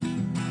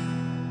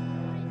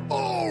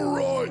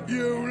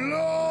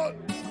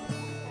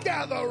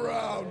Gather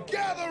round,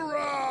 gather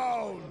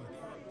round.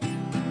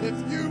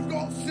 If you've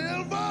got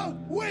silver,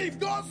 we've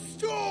got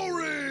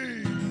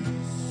stories.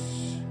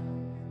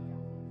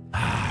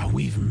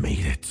 We've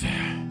made it.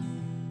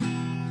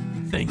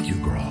 Thank you,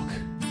 Grog.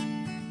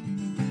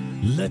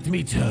 Let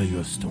me tell you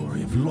a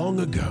story of long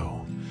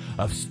ago,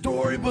 of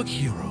storybook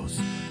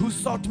heroes who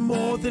sought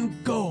more than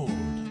gold.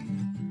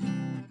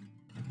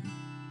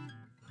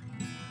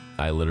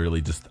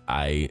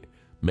 I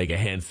make a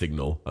hand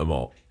signal. I'm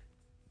all...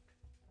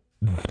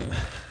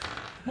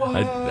 Whoa,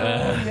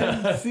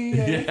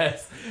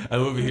 yes.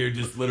 I'm over here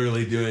just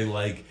literally doing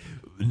like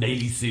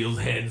Navy SEALs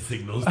hand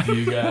signals to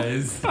you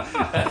guys.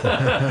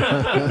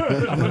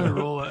 I'm going to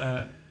roll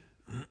at...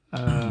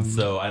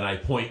 And I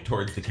point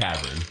towards the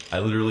cavern. I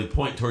literally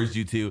point towards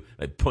you two.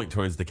 I point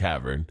towards the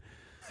cavern.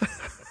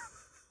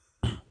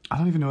 I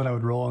don't even know what I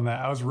would roll on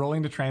that. I was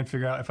rolling to try and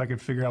figure out if I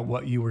could figure out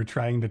what you were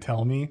trying to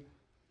tell me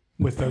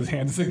with those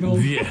hand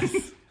signals.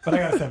 Yes. But I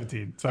got a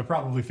 17, so I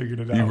probably figured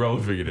it out. You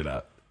probably figured it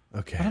out.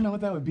 Okay. I don't know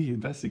what that would be.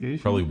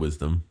 Investigation? Probably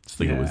wisdom. Just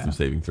like a wisdom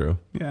saving throw.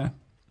 Yeah.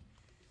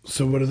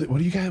 So what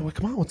do you guys?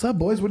 Come on, what's up,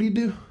 boys? What do you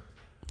do?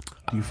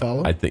 Do you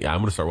follow? I think I'm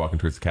going to start walking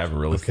towards the cavern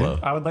really slow.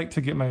 I would like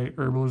to get my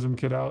herbalism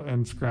kit out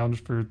and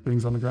scrounge for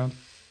things on the ground.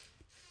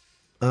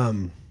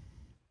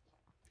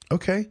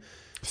 Okay.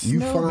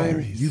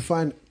 You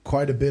find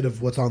quite a bit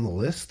of what's on the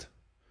list.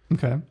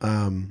 Okay.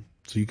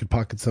 So you could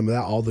pocket some of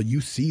that. Although you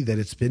see that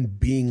it's been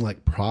being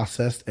like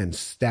processed and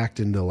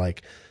stacked into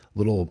like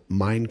little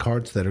mine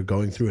carts that are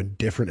going through a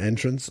different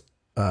entrance,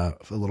 a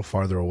little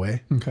farther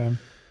away. Okay.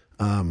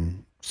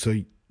 So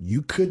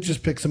you could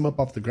just pick some up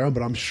off the ground,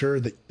 but I'm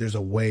sure that there's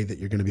a way that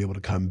you're going to be able to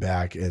come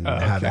back and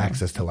have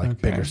access to like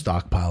bigger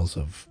stockpiles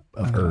of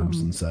herbs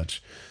and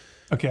such.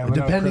 Okay.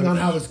 Depending on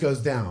how this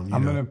goes down.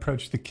 I'm going to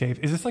approach the cave.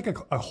 Is this like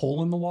a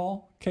hole in the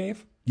wall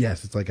cave?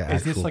 Yes, it's like an actual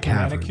Is this like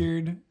cavern. a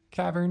manicured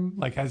cavern?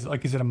 Is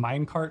it a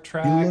minecart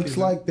track? It looks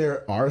like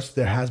there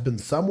has been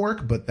some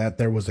work, but that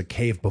there was a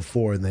cave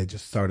before and they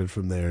just started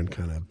from there and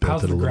kind of built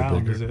How's it a the little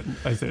ground? bigger.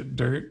 Is it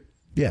dirt?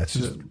 Yeah, it's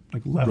just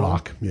like level?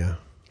 rock. Yeah.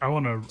 I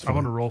want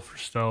to roll for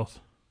stealth.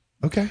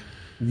 Okay.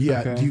 Yeah.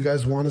 Okay. Do you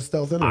guys want to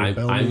stealth in? Or I'm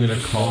going to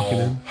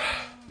call...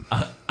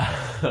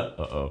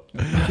 Uh-oh.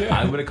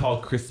 I'm going to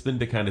call Crispin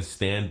to kind of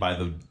stand by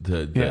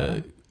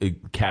the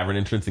cavern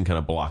entrance and kind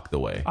of block the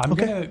way. I'm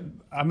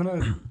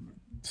gonna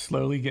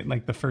slowly get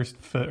like the first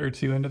foot or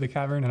two into the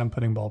cavern, and I'm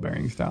putting ball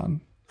bearings down.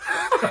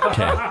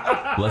 Okay,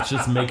 let's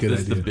just make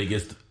this the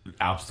biggest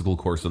obstacle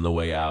course on the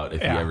way out.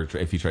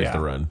 If he tries to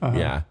run,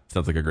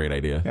 sounds like a great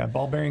idea. Yeah,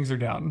 ball bearings are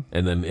down.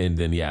 And then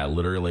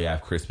literally I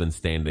have Crispin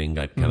standing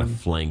at kind of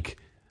flank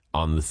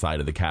on the side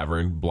of the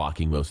cavern,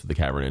 blocking most of the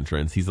cavern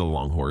entrance. He's a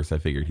long horse. I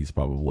figured he's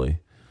probably...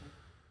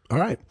 All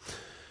right.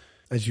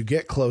 As you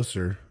get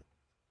closer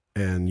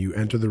and you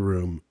enter the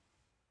room,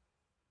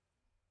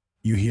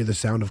 you hear the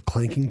sound of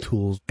clanking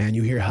tools and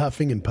you hear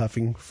huffing and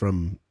puffing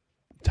from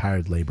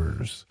tired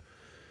laborers.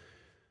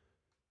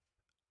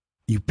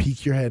 You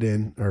peek your head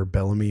in, or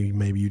Bellamy,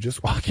 maybe you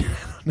just walk in.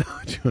 I don't know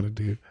what you want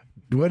to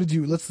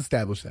do. Let's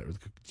establish that. Do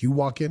you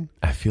walk in?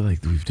 I feel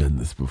like we've done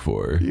this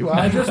before.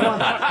 I just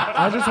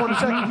want to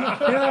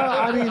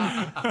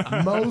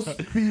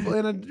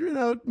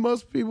check.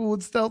 Most people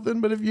would stealth in,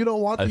 but if you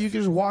don't want to, you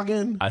can just walk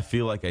in. I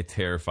feel like I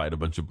terrified a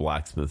bunch of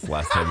blacksmiths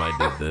last time I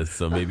did this,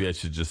 so maybe I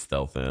should just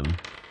stealth in.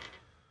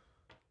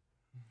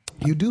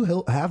 You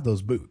do have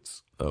those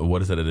boots.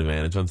 What is that, an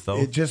advantage on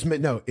stealth?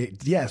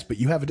 Yes, but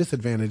you have a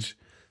disadvantage.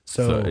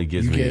 So it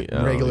gives you me get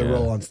regular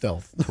roll on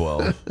stealth.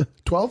 12.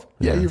 12?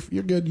 Yeah,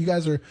 you're good. You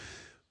guys are...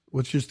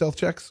 What's your stealth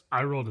checks?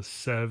 I rolled a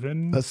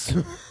 7.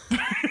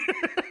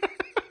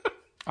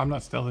 I'm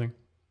not stealthing.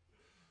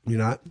 You're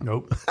not?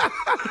 Nope.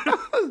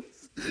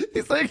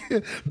 It's like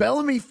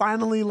Bellamy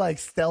finally like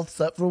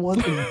stealths up for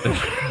once and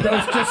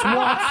just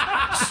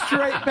walks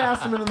straight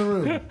past him into the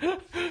room.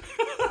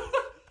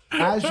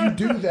 As you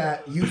do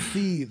that, you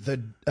see the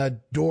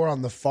door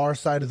on the far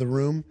side of the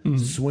room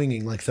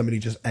swinging like somebody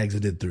just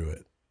exited through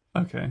it.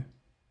 Okay.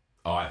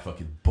 Oh, I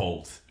fucking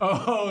bolt.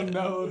 Oh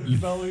no,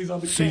 Bellamy's on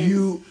the So case.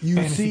 you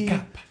Fantasy see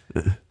cap.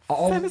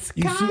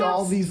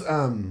 all these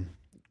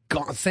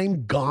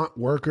same gaunt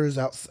workers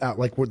out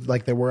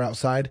like they were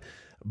outside,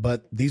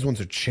 but these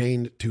ones are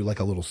chained to like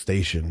a little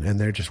station and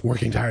they're just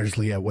working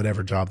tirelessly at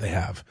whatever job they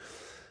have.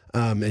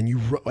 And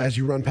as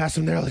you run past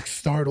them, they're like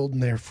startled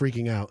and they're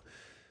freaking out.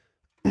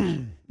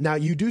 Now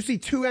you do see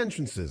two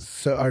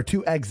entrances, or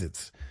two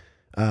exits.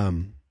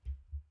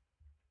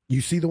 You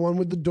see the one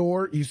with the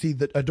door. You see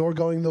a door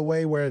going the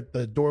way where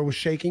the door was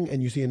shaking,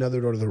 and you see another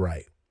door to the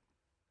right.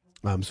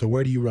 So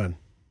where do you run?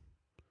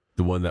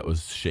 The one that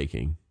was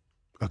shaking.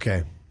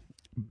 Okay.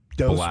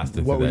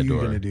 Blasted what through were that you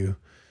door. going to do?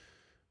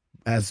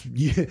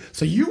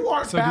 So you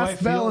walk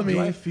past Bellamy. Do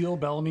I feel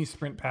Bellamy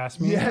sprint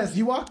past me? Yes,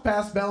 you walk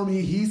past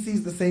Bellamy. He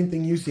sees the same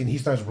thing you see, and he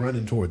starts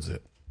running towards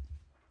it.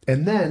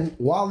 And then,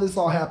 while this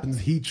all happens,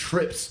 he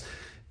trips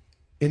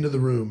into the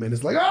room and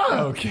is like,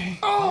 Okay.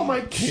 Oh,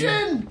 my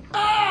chin!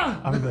 Ah!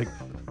 I'm gonna be like,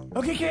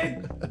 okay,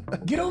 kid,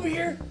 get over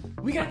here.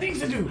 We got things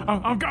to do.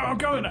 I'm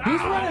going. He's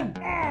running.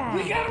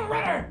 We got a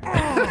runner.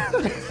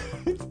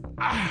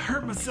 I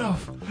hurt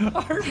myself.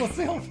 I hurt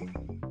myself.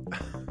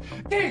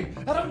 Hey,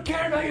 I don't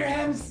care about your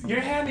hams,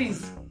 your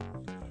hammies.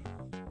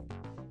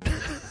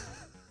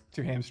 It's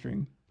your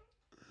hamstring.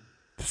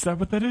 Is that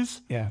what that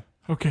is? Yeah.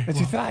 Okay. It's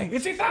your thigh.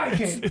 It's your thigh,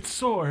 Kate. It's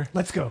sore.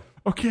 Let's go.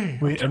 Okay.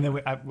 Wait, and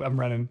then I'm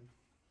running.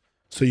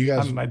 So you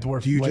guys, My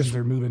dwarf you legs just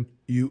are moving.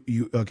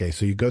 okay?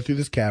 So you go through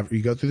this cavern.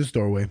 You go through this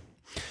doorway.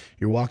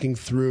 You're walking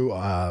through.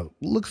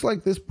 Looks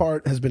like this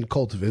part has been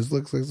cultivated.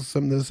 Looks like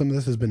some of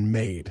this has been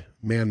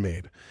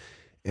man-made.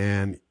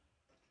 And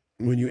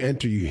when you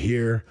enter, you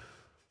hear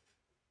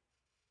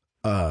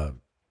odd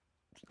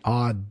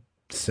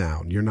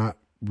sound. You're not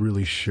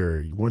really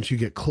sure. Once you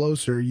get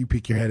closer, you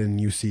peek your head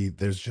and you see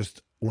there's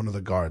just one of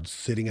the guards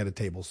sitting at a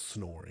table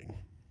snoring.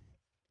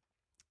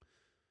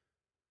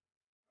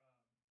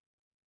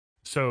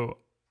 So,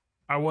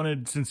 I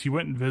wanted, since he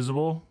went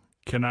invisible,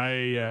 can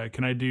I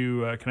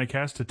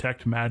cast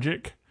detect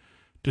magic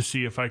to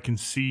see if I can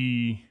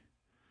see,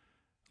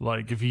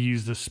 like, if he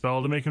used a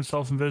spell to make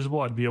himself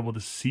invisible, I'd be able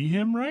to see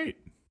him, right?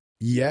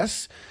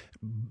 Yes.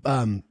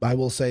 I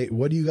will say,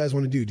 what do you guys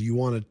want to do? Do you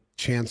want a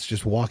chance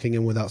just walking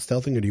in without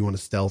stealthing, or do you want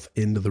to stealth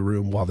into the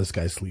room while this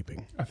guy's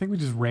sleeping? I think we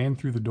just ran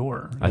through the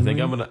door. I think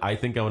I'm gonna like.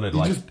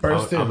 just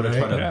burst I'm in, gonna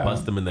try to right?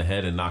 bust him in the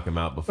head and knock him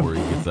out before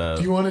he gets up.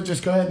 Do you want to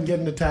just go ahead and get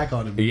an attack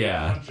on him?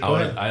 Yeah,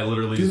 I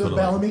literally Do just the want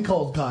to. Bellamy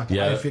cold cock.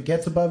 Yeah. If it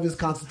gets above his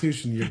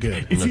constitution, you're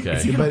good. Is he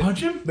Okay. gonna But- punch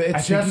him? But I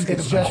it's think just, he's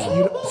it's gonna just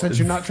you don't, since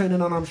you're not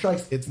training on armed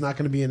strikes, it's not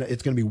going to be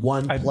it's going to be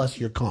one plus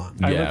your con.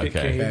 I Yeah, look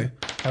at okay. Cade.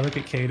 I look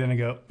at Cade and I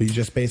go, But you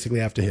just basically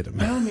have to hit him.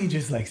 Bellamy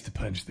just likes to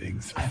punch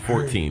things.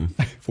 14.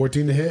 14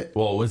 to hit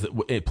Well, was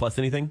it plus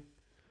anything?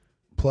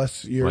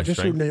 plus your My just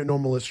strength? your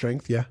normal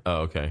strength. Yeah,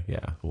 Oh, okay. Yeah.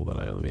 Well, then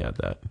let me add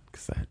that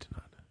because I had to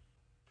not.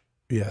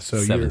 yeah. So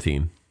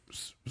 17.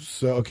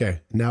 So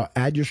okay, now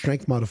add your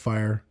strength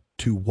modifier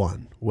to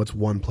 1. What's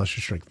 1 plus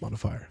your strength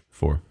modifier?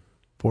 4.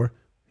 4.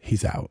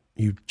 He's out.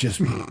 You just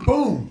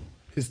boom.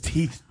 His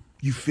teeth.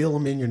 You feel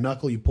them in your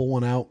knuckle. You pull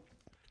one out.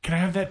 Can I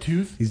have that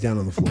tooth? He's down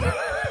on the floor.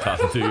 Toss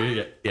it to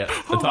you. Yeah.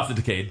 I toss it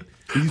to Cade.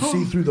 You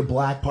see through the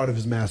black part of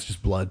his mask,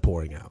 just blood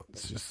pouring out.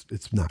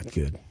 It's not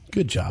good.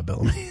 Good job,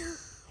 Bellamy.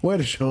 Way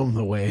to show him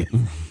the way.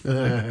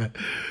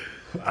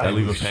 I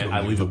leave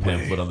a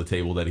pamphlet on the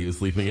table that he was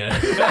sleeping at.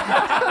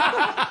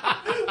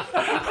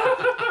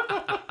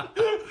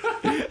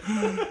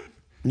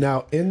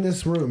 Now, in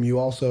this room, you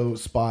also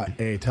spot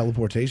a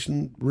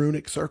teleportation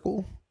runic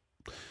circle.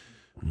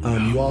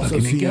 You also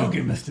see a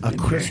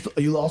crystal.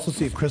 You also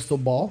see a crystal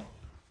ball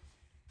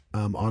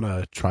on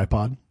a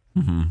tripod.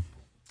 Mm-hmm.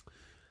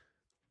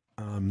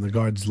 The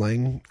guard's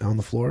laying on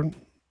the floor,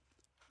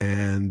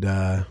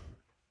 and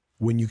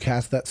when you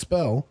cast that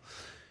spell,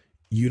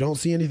 you don't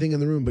see anything in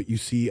the room, but you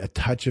see a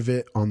touch of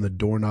it on the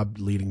doorknob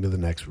leading to the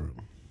next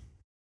room.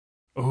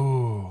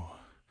 Oh,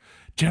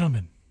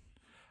 gentlemen,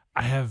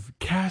 I have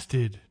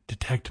casted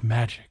detect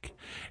magic,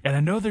 and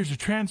I know there's a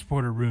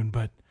transporter rune,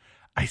 but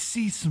I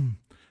see some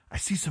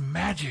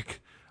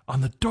magic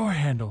on the door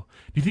handle.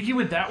 Do you think he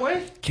went that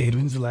way? Cade,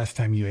 when's the last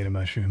time you ate a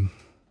mushroom?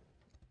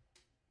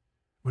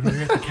 When we were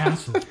at the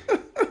castle.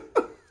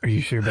 Are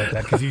you sure about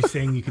that? Because you're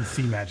saying you can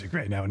see magic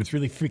right now, and it's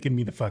really freaking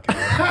me the fuck out.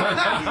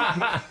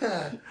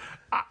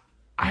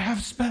 I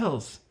have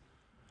spells.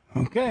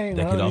 Okay.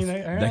 That well, could I also mean,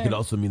 all that right. could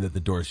also mean that the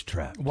door's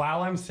trapped.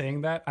 While I'm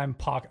saying that, I'm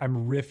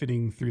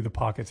riffing through the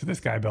pockets of this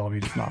guy Bellamy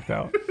just knocked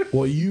out.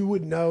 Well, you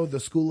would know the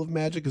school of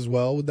magic as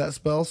well with that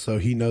spell, so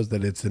he knows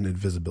that it's an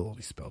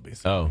invisibility spell,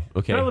 basically. Oh,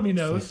 okay. That let me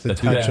know. The Let's do that.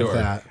 touch of Sure.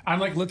 that. I'm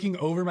like looking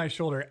over my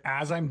shoulder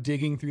as I'm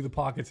digging through the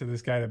pockets of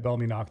this guy that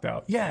Bellamy knocked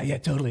out. Yeah,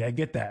 totally. I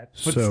get that.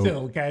 But So-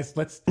 still, guys,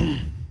 let's.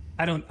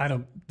 I don't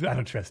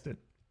trust it.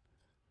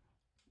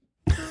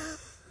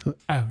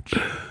 Ouch.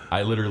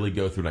 I literally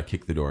go through and I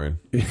kick the door in.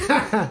 Go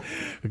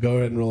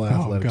ahead and roll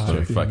athletics. God.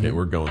 check. So fuck it,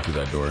 we're going through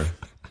that door.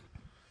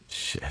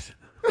 Shit.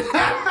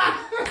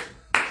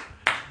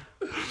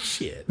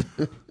 Shit.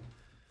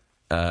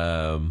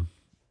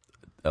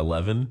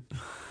 11.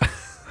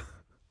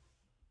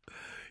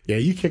 Yeah,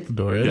 you kicked the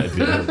door in. Yeah, dude,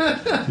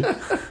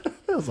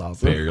 That was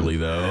awesome. barely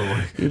though.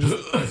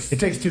 It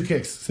takes 2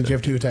 kicks since you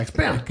have 2 attacks.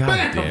 Bam! God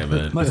damn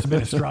it. Must have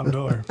been a strong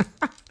door.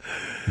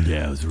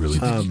 Yeah, it was really.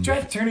 Did you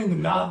try turning the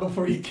knob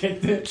before you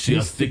kicked it? See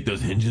how thick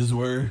those hinges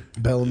were?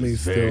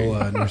 Bellamy's Very.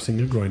 still nursing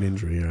a groin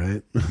injury, all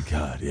right?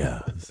 God,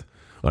 yeah.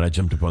 When I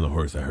jumped up on the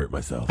horse, I hurt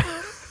myself.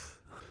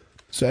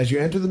 So as you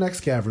enter the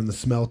next cavern, the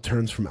smell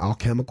turns from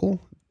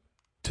alchemical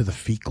to the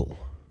fecal.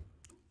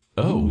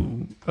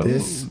 Oh,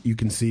 This, you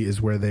can see,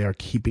 is where they are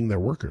keeping their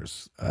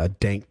workers. A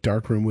dank,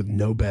 dark room with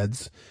no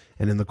beds.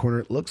 And in the corner,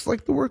 it looks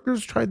like the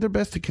workers tried their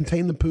best to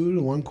contain the poo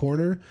to one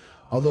corner.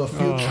 Although a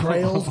few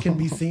trails can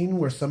be seen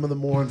where some of the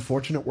more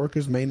unfortunate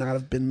workers may not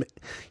have been,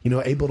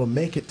 able to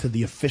make it to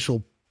the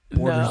official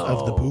borders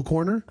of the poo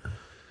corner.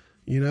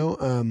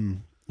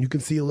 You can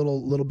see a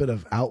little bit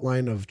of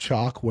outline of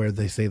chalk where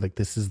they say, like,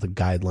 this is the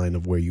guideline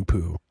of where you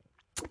poo.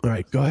 All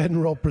right, go ahead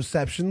and roll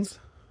perceptions.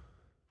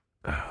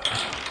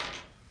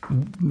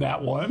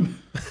 That one.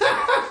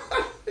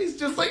 He's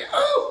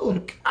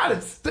God,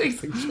 it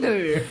stinks like shit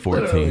in here.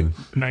 14.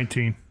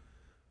 19.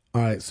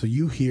 All right, so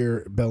you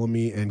hear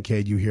Bellamy and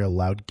Cade. You hear a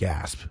loud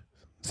gasp.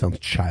 Sounds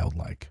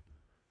childlike.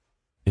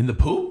 In the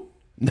poop?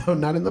 No,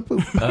 not in the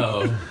poop.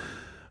 Oh.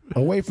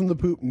 Away from the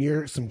poop,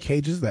 near some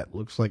cages that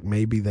looks like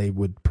maybe they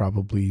would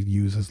probably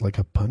use as like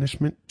a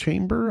punishment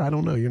chamber. I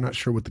don't know. You're not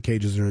sure what the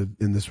cages are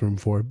in this room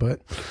for,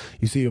 but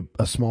you see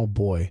a small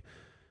boy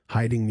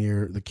hiding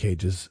near the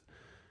cages,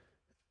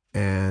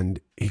 and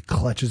he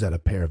clutches at a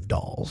pair of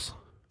dolls.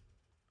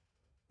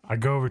 I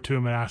go over to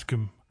him and ask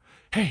him,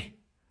 "Hey,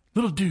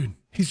 little dude."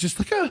 He's just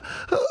like,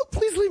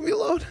 please leave me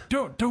alone.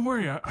 Don't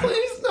worry.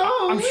 Please,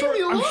 no, leave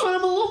me alone.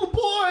 I'm a little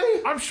boy.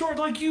 I'm short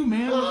like you,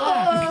 man.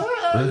 Relax.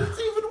 It's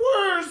even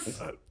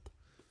worse.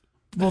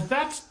 Well,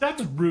 that's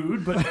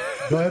rude, but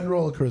Go ahead and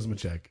roll a charisma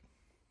check.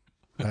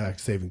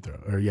 Saving throw.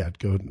 Or,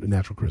 go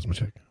natural charisma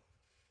check.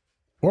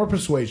 Or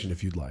persuasion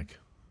if you'd like.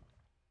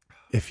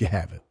 If you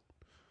have it.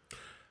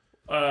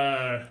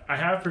 I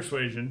have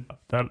persuasion.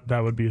 That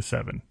would be a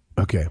 7.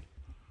 Okay.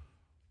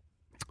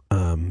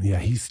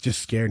 He's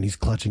just scared and he's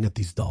clutching at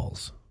these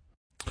dolls.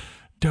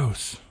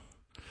 Dose,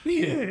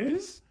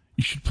 Yes.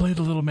 you should play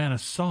the little man a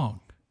song.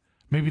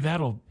 Maybe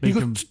that'll make He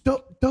him.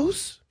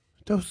 goes,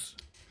 Dos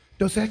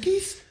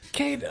Equis?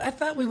 Cade, I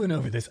thought we went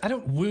over this. I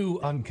don't woo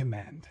on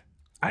command.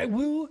 I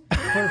woo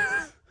for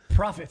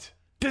profit.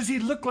 Does he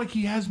look like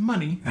he has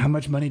money? How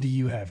much money do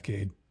you have,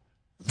 Cade?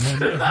 So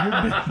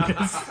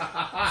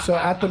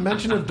at the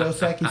mention of Dos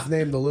Equis'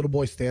 name, the little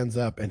boy stands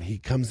up and he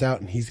comes out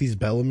and he sees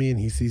Bellamy and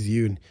he sees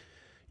you, and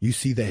you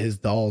see that his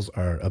dolls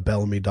are a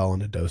Bellamy doll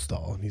and a Dos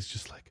doll, and he's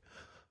just like,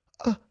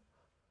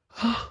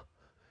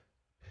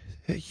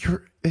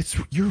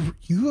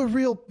 you are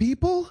real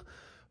people,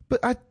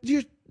 but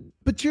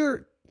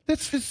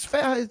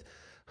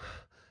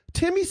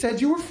Timmy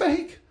said you were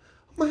fake.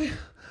 My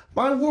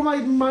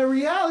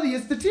reality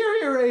is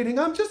deteriorating.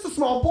 I'm just a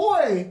small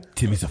boy.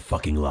 Timmy's a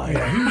fucking liar.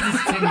 Who's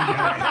this Timmy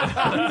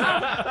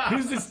guy?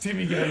 Who's this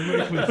Timmy guy?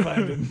 Where can we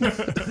find him?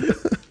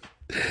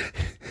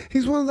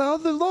 He's one of the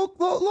other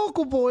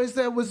local boys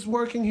that was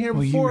working here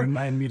Will you before.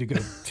 remind me to go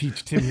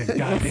teach Timmy a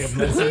goddamn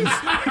lesson?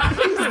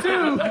 Please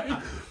do.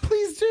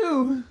 Please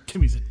do.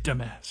 Timmy's a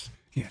dumbass.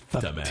 Yeah,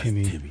 fuck Dumbass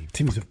Timmy. Timmy.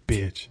 Timmy's a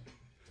bitch.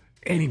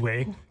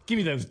 Anyway, give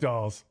me those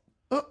dolls.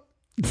 Do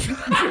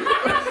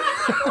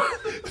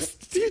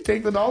you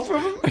take the dolls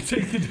from him? I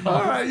take the dolls.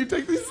 All right, you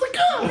take these. Like,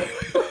 go.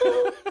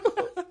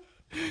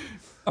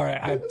 All right,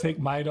 I take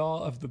my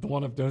doll of the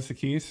one of Dos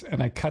Equis,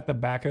 and I cut the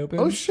back open.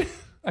 Oh, shit.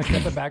 I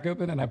cut the back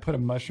open and I put a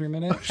mushroom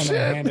in it, and shit.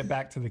 then I hand it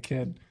back to the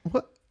kid.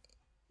 What?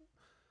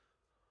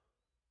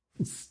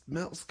 It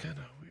smells kind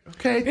of weird.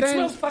 Okay, It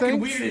smells fucking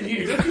weird in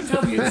here. Don't you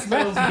tell me it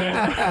smells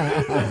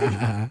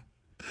bad.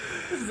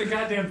 This is a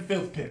goddamn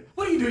filth pit.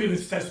 What are you doing in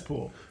this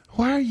cesspool?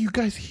 Why are you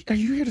guys? Are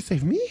you here to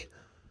save me?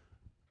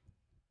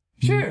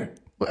 Sure.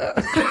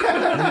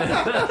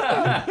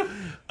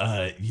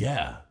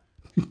 Yeah.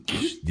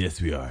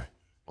 Yes, we are.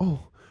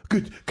 Oh,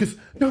 good. Because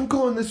don't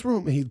go in this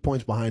room. He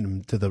points behind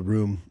him to the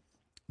room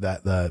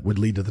that would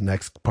lead to the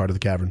next part of the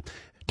cavern.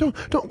 Don't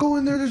go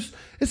in there. There's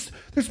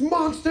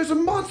monsters. There's a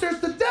monster.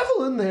 There's the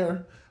devil in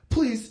there.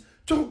 Please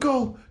don't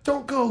go.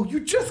 Don't go. You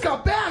just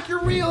got back.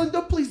 You're real. And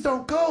please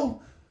don't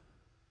go.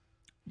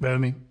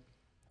 Bellamy,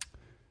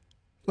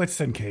 let's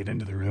send Cade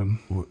into the room.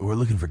 We're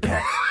looking for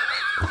cat.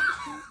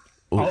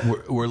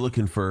 We're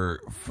looking for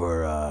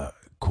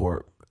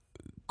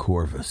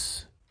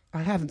Corvus.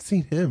 I haven't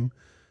seen him.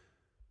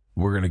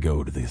 We're gonna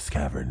go to this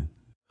cavern.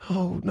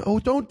 Oh no!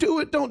 Don't do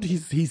it! Don't.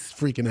 He's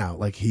freaking out.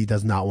 Like he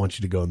does not want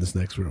you to go in this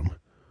next room.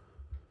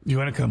 You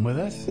want to come with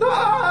us?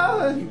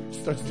 Ah! He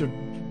starts to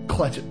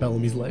clutch at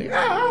Bellamy's leg.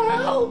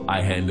 Help!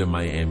 I hand him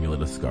my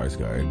amulet of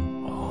Skarsgård.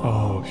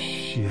 Oh,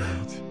 shit.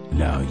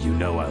 Now you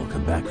know I'll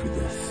come back for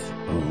this.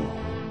 Oh.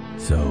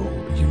 So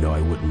you know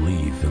I wouldn't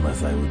leave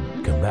unless I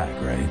would come back,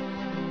 right?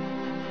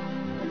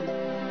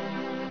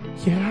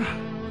 Yeah.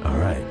 All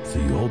right. So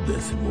you hold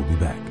this and we'll be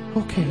back.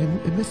 Okay, and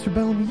Mr.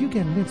 Bellamy, you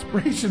get an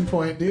inspiration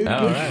point, dude.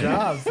 All Good right.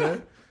 job,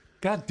 sir.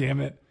 God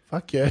damn it.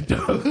 Fuck yeah, it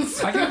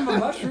does. I gave him a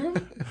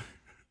mushroom.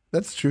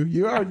 That's true.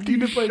 You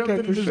did play Shoved it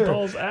character, in his sure.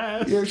 doll's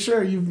ass. Yeah,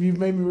 sure. You've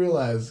made me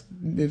realize.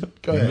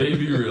 Go ahead.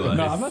 Maybe you realize.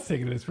 No, I'm not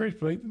taking this first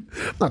plate. I'm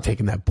not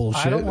taking that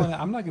bullshit. I don't want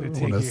to. I'm not going to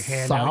take wanna your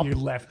hand sop. out your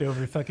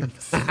leftover fucking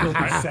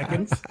filthy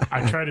seconds.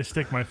 I try to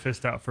stick my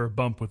fist out for a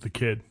bump with the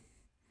kid.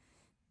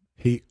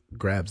 He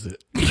grabs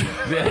it.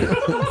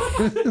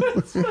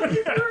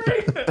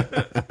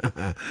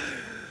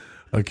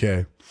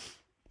 Okay.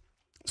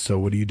 So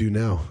what do you do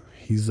now?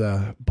 He's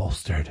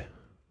bolstered.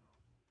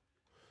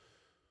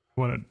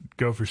 Want to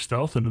go for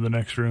stealth into the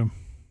next room?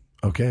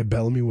 Okay,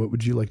 Bellamy, what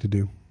would you like to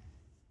do?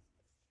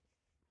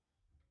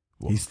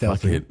 He's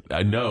stealthy.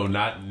 Fuck it. No,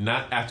 not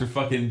after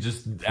fucking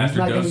just after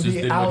not gonna Dose just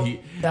be did what he.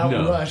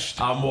 outrushed.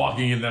 No, I'm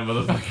walking in that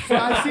motherfucker. So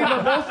I see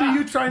the both of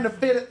you trying to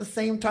fit at the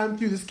same time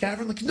through this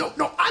cavern. Like, no,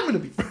 I'm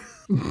going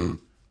to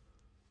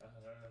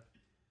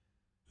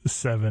be.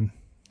 7.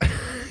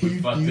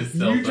 Fuck this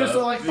stealth You just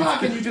up. are like,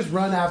 fuck, and you just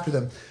run after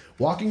them.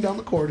 Walking down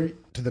the corridor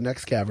to the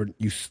next cavern,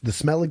 the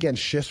smell again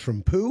shifts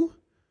from poo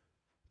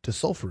to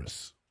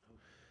sulfurous.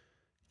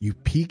 You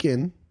peek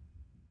in,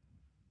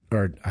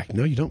 or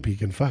no, you don't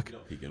peek in. Fuck.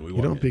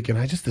 You don't peek in.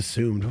 I just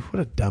assumed.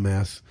 What a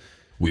dumbass.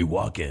 We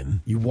walk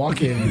in. You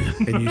walk in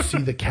and you see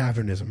the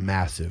cavern is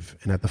massive,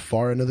 and at the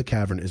far end of the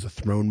cavern is a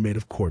throne made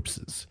of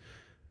corpses.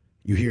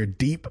 You hear a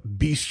deep,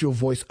 bestial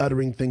voice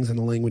uttering things in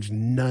a language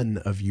none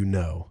of you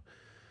know.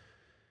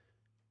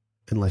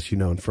 Unless you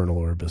know Infernal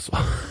or Abyssal.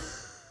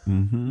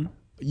 Mm-hmm.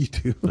 You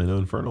do. I know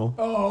Infernal.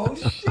 Oh,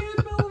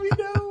 shit, Bellamy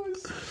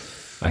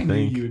knows. I knew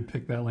you would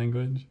pick that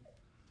language.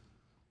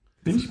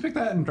 Didn't you pick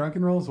that in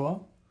Drunken Roll as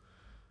well?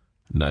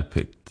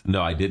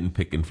 No, I didn't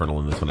pick Infernal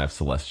in this one. I have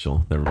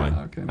Celestial. Never mind.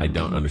 Okay, I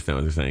don't understand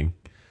what they're saying.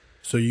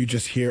 So you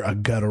just hear a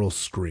guttural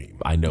scream.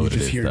 I know what it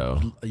just is, hear,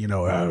 though. You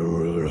know, I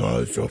don't know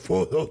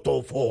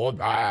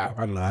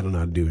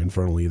how to do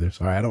Infernal either.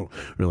 Sorry, I don't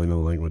really know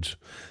the language.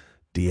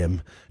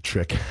 DM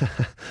trick.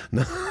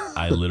 No.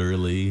 I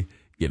literally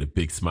get a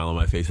big smile on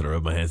my face and I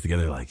rub my hands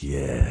together like,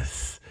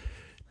 yes,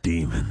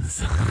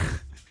 demons.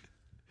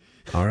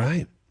 All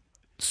right.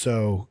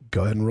 So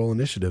go ahead and roll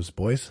initiatives,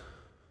 boys.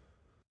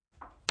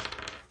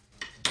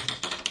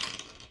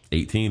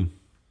 18.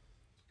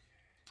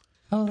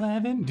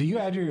 11. Do you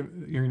add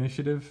your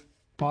initiative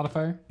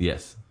modifier?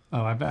 Yes.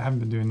 Oh, I haven't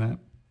been doing that.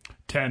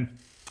 10.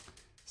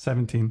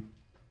 17.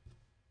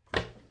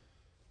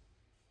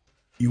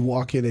 You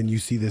walk in and you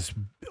see this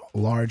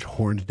large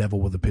horned devil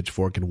with a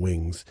pitchfork and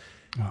wings.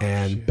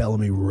 And shit.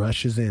 Bellamy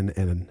rushes in,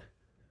 and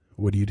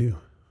what do?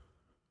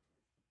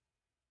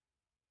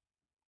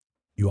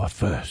 You are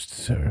first,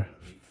 sir.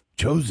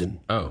 Chosen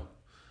Oh,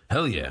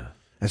 hell yeah.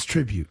 as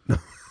tribute.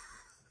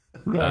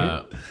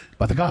 Right.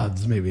 By the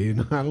gods, maybe. I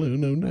don't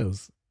know. Who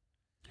knows?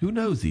 Who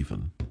knows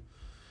even?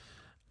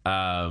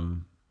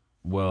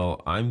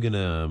 Well,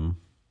 I'm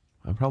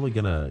probably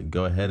gonna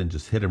go ahead and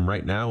just hit him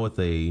right now with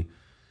a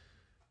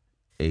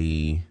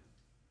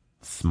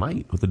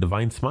smite, with a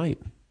divine smite.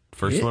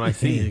 First one I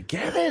see.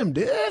 Get him,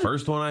 dude.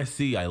 First one I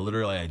see. I'm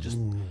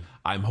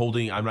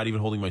not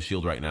even holding my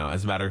shield right now.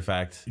 As a matter of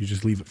fact, You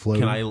just leave it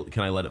floating.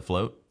 can I let it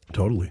float?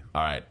 Totally.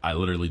 All right. I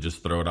literally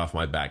just throw it off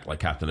my back like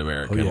Captain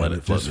America Oh, yeah, and let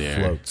and it float it in the just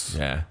air. floats.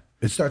 Yeah.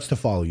 It starts to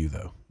follow you,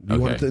 though.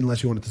 Okay.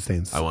 Unless you want it to stay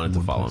in. I want it to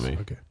one follow place.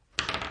 me. Okay.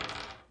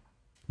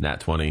 Nat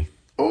 20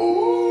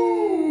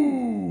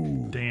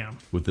 Ooh. Damn.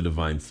 with the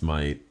divine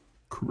smite.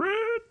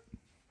 Crit.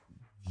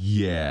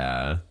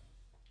 Yeah.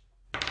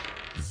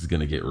 This is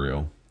gonna get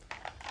real.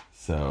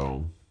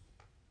 So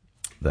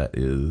that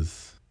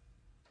is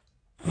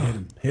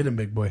Hit him,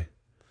 big boy.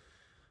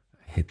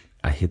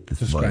 I hit this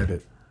Describe boy.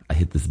 it. I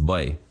hit this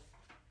boy.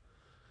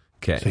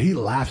 Okay. So he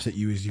laughs at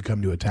you as you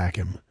come to attack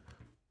him.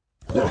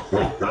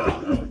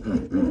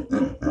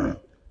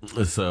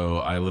 So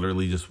I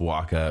literally just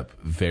walk up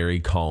very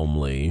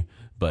calmly,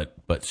 but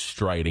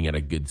striding at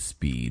a good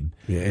speed,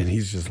 Yeah, and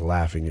he's just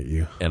laughing at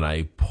you. and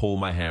I pull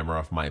my hammer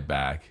off my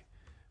back.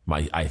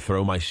 I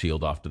throw my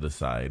shield off to the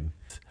side.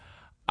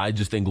 I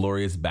just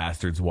inglorious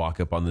bastards walk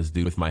up on this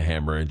dude with my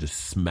hammer and just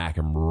smack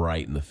him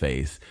right in the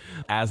face.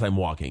 As I'm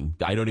walking,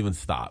 I don't even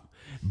stop,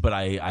 but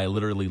I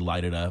literally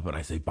light it up and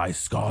I say, "By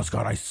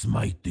Skarsgård, I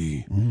smite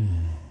thee,"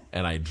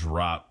 and I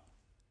drop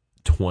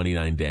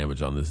 29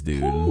 damage on this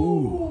dude.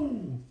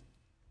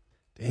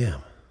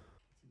 Damn.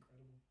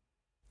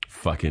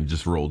 Fucking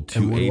just rolled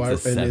And, 2 8s, a and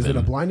 7. is it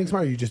a blinding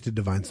smite or you just did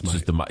divine smite?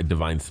 It's just a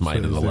divine smite So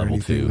at is the there level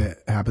anything 2.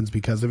 that happens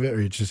because of it, or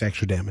it's just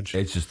extra damage?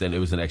 It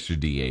was an extra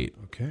D8.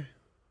 Okay.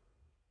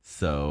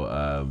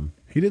 So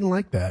He didn't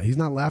like that. He's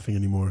not laughing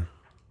anymore.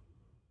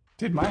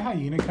 Did my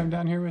hyena come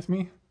down here with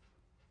me?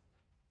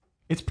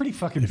 It's pretty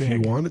fucking If big.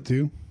 you wanted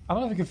to, I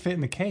don't know if it could fit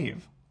in the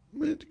cave.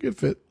 it's a good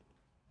fit.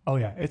 Oh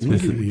yeah, it's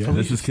this really yeah.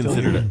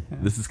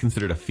 is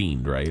considered a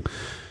fiend, right?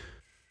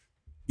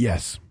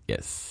 Yes.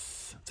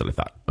 Yes, that's what I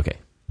thought. Okay,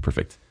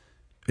 perfect.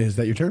 Is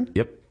that your turn?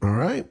 Yep. All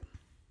right.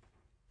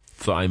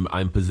 So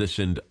I'm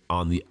positioned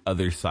on the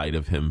other side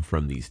of him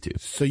from these two.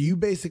 So you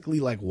basically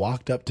like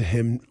walked up to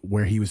him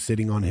where he was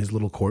sitting on his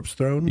little corpse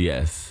throne.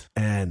 Yes,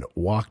 And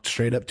walked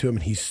straight up to him,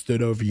 and he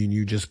stood over you, and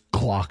you just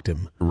clocked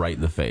him. right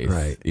in the face.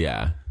 Right.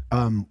 Yeah.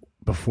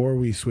 Before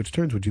we switch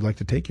turns, would you like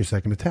to take your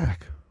second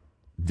attack?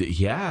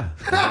 Yeah.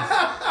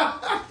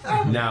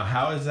 Now,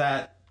 how is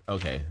that?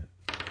 Okay.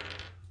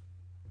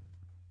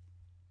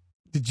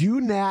 Did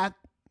you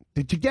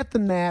get the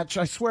natch?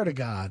 I swear to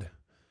God.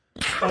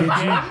 Did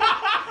you?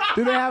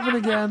 Did it happen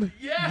again?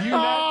 Yeah. You nat 20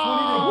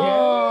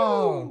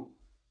 Oh.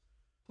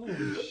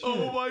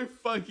 Oh my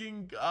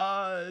fucking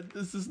god!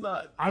 This is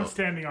not. I'm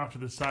standing off to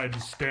the side,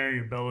 just staring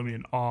at Bellamy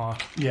in awe.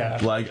 again. Yeah.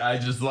 Like I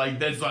just like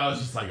that's why I was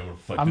just like I'm gonna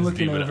fuck I'm this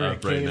looking demon over at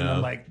up right Kate and now.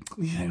 I'm like,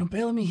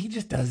 Bellamy, he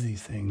just does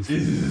these things.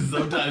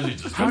 Sometimes you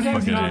just How did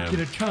fucking you not am.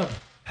 get a chub?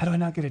 How do I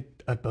not get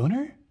a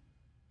boner?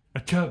 A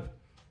chub.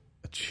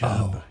 A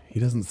chub. He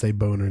doesn't say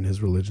boner in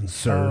his religion,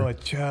 sir. Oh, a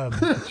chub.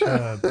 A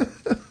chub.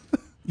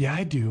 Yeah,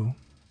 I do.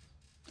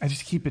 I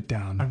just keep it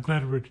down. I'm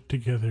glad we're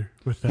together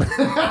with that.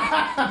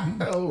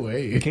 Oh,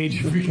 wait.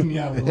 Cage, you're freaking me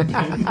out a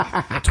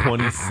little bit.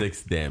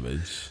 26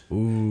 damage.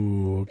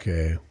 Ooh,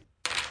 okay.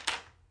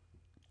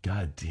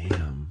 God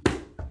damn.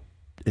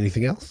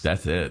 Anything else?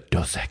 That's it.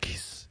 Dos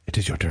Equis. It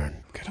is your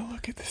turn. I'm gonna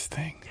look at this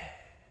thing,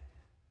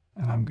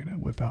 and I'm gonna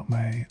whip out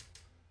my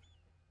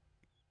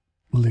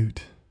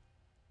lute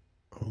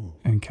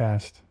and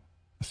cast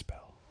a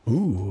spell.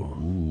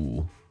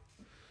 Ooh.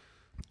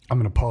 I'm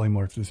gonna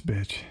polymorph this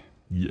bitch.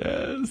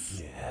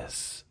 Yes.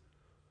 Yes.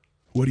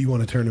 What do you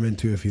want to turn him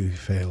into if he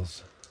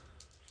fails?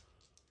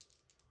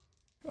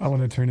 I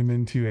want to turn him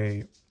into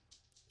a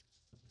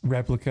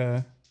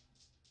replica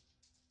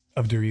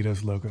of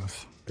Doritos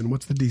Logos. And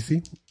what's the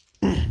DC?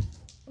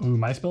 Ooh,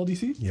 my spell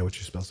DC? Yeah, what's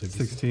your spell save?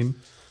 16.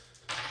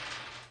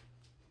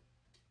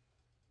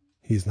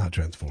 He's not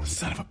transformed.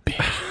 Son of a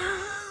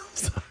bitch.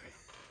 Sorry.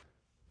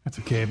 That's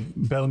okay.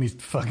 Bellamy's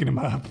fucking him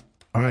up.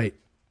 All right.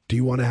 Do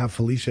you want to have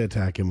Felicia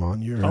attack him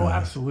on your... Oh,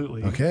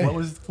 absolutely. Okay. What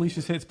was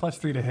Felicia's hits?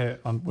 +3 to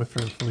hit with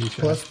her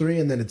Felicia.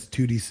 +3, and then it's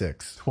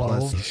 2d6. 12.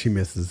 Plus she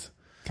misses.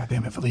 God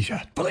damn it,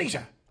 Felicia.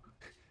 Felicia!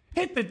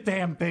 Hit the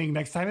damn thing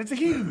next time. It's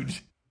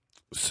huge.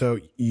 So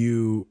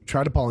you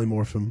try to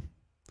polymorph him,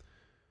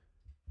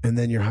 and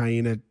then your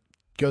hyena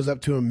goes up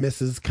to him,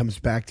 misses, comes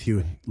back to you,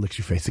 and licks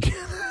your face again.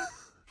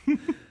 And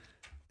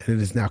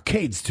it is now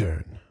Cade's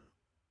turn.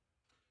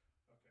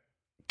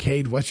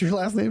 Cade, what's your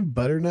last name?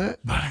 Butternut?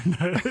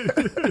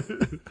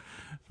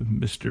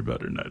 Mr.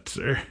 Butternut,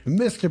 sir.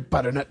 Mr.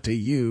 Butternut to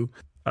you.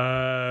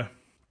 I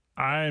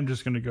am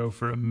just going to go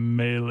for a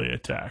melee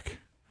attack.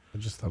 I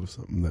just thought of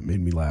something that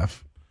made me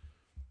laugh.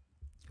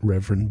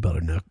 Reverend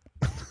Butternut.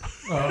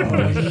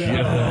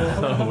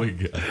 Oh my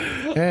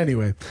god.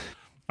 Anyway.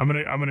 I'm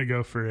gonna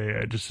go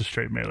for just a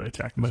straight melee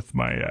attack with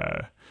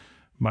my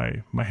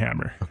my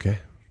hammer. Okay.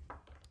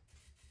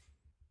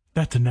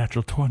 That's a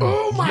natural 20.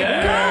 Oh my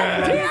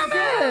god! Damn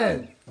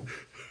it!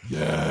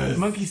 Yes.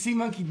 Monkey see,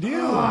 monkey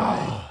do.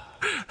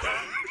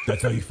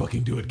 That's how you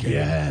fucking do it, Cade.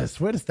 Yes.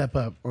 Way to step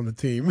up on the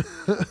team.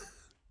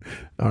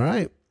 All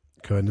right.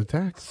 Go ahead and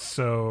attack.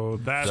 So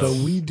that's So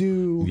we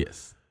do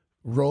Yes.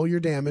 roll your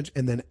damage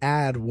and then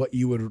add what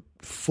you would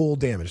full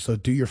damage. So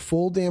do your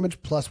full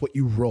damage plus what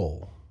you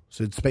roll.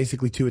 So it's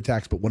basically 2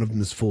 attacks, but one of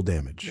them is full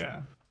damage.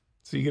 Yeah.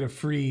 So you get a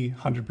free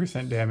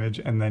 100% damage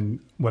and then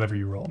whatever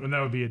you roll. and that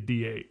would be a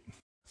D8.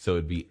 So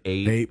it'd be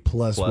 8, 8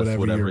 plus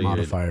whatever your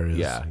modifier is.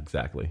 Yeah,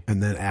 exactly.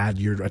 And then add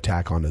your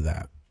attack onto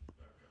that.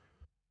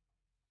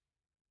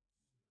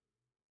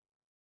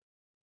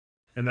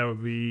 And that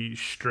would be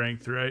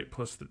strength, right?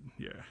 Plus the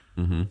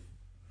Mm-hmm.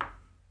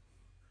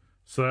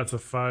 So that's a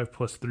 5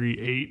 plus 3,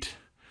 8.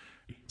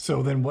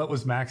 So then what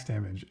was max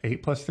damage?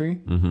 8 plus 3?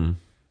 Mm-hmm.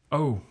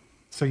 Oh,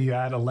 So you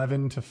add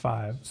 11 to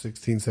 5.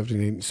 16,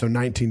 17, 18. So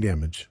 19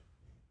 damage.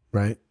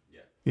 Right?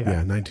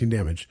 Yeah, 19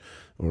 damage.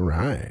 All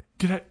right.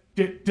 did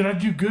I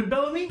do good,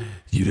 Bellamy?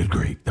 You did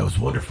great. That was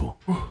wonderful.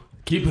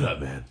 Keep it up,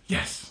 man.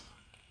 Yes.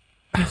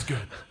 That's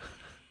good.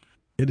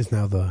 It is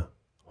now the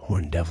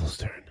Horn Devil's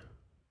turn.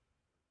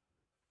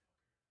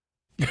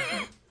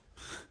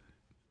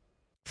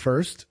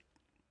 First,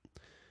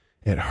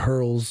 it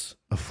hurls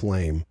a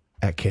flame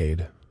at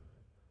Cade,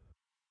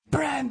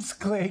 Brands,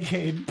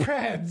 Claycade,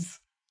 Brands.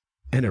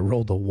 and it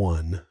rolled a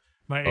 1.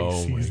 My Oh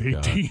AC my is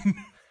God.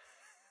 18.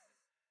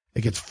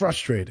 It gets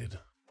frustrated,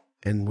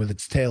 and with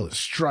its tail, it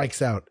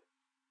strikes out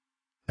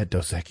at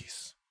Dos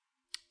Equis.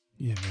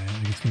 Yeah, man, I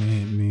think it's going to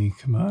hit me.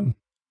 Come on.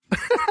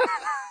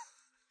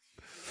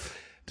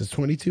 Does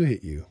 22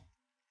 hit you?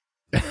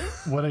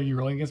 What are you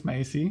rolling against my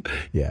AC?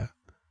 Yeah.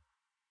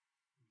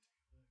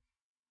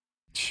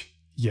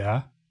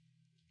 Yeah.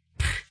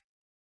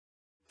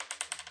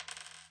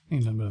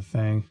 Ain't nothing but a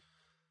thing.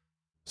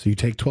 So you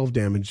take 12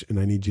 damage, and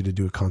I need you to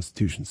do a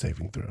Constitution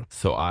saving throw.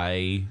 So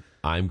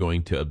I'm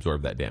going to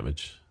absorb that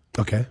damage.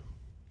 Okay.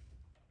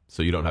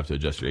 So you don't have to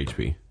adjust your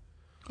HP.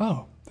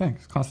 Oh,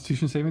 thanks.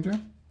 Constitution saving throw?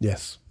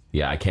 Yes.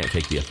 Yeah, I can't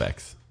take the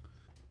effects.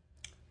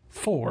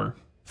 4.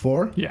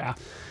 4? Yeah.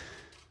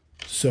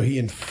 So he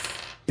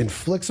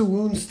inflicts a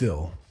wound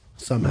still,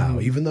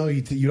 somehow, even though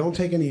you don't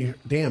take any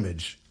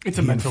damage. It's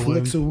a he mental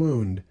inflicts a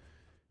wound,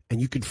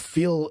 and you could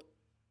feel,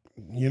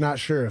 you're not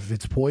sure if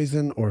it's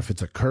poison or if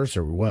it's a curse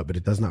or what, but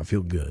it does not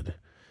feel good.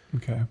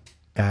 Okay.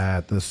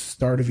 At the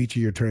start of each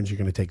of your turns, you're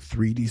going to take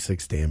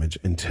 3d6 damage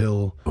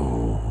until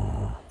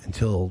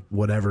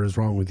whatever is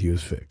wrong with you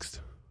is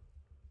fixed.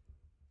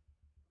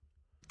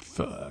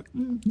 Fuck.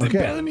 Okay.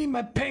 Bellamy,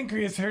 my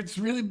pancreas hurts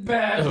really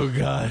bad. Oh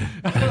god.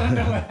 I don't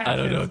know what I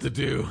don't know what to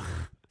do.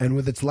 And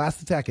with its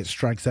last attack, it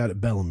strikes out at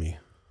Bellamy.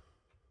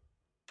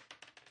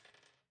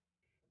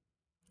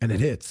 And it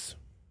hits.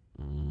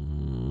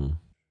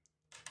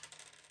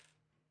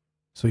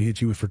 So he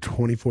hits you for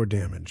 24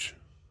 damage.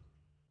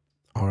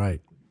 All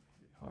right.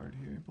 Hard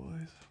here,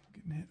 boys.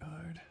 Getting hit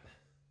hard.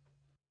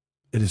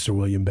 It is Sir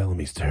William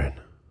Bellamy's turn.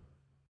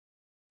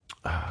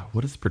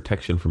 What does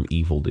protection from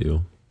evil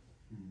do?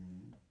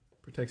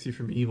 Protects you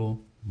from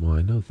evil. Well,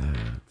 I know that.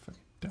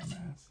 Fucking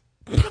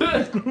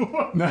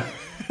dumbass. No.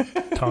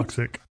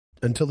 Toxic.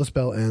 Until the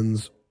spell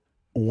ends,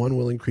 one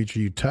willing creature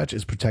you touch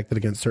is protected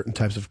against certain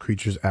types of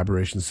creatures,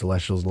 aberrations,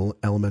 celestials,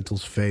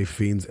 elementals, fae,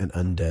 fiends, and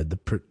undead. The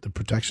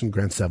protection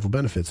grants several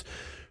benefits.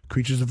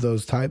 Creatures of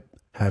those type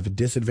have a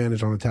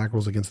disadvantage on attack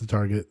rolls against the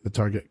target. The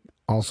target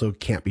also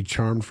can't be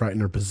charmed,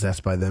 frightened, or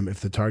possessed by them. If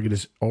the target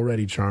is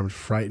already charmed,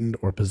 frightened,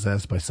 or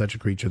possessed by such a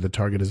creature, the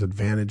target has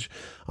advantage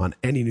on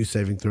any new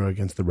saving throw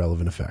against the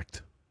relevant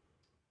effect.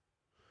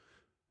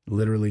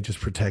 Literally just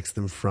protects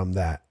them from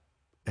that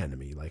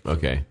enemy, like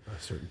Okay.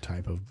 a certain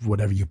type of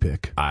whatever you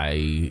pick.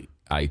 I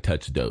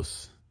touch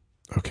dose.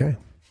 Okay.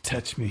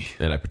 Touch me.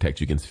 And I protect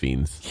you against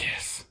fiends.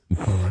 Yes.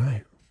 All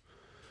right.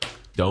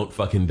 Don't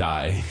fucking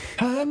die.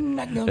 I'm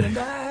not gonna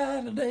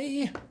die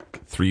today.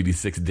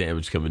 3d6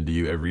 damage coming to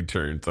you every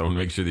turn, so I want to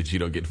make sure that you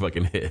don't get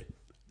fucking hit.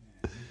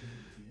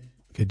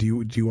 Okay. Do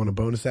you want a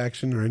bonus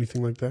action or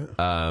anything like that?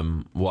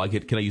 Well,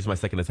 can I use my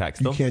second attack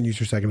still? You can use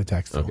your second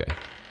attack still. Okay.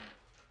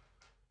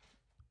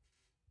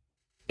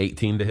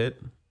 18 to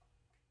hit.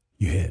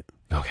 You hit.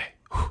 Okay.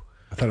 Whew.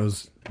 I thought it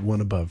was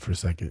one above for a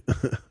second.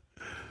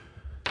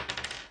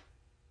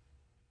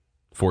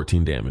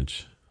 14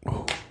 damage.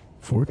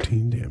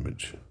 14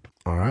 damage.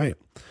 All right.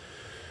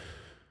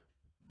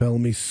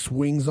 Bellamy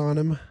swings on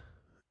him,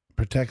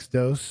 protects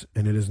Dose,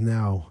 and it is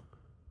now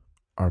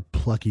our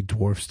plucky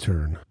dwarf's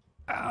turn.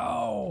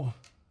 Ow.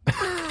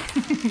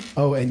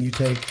 Oh, and you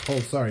take... Oh,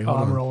 sorry. Hold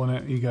I'm on. rolling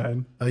it. You go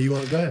ahead. You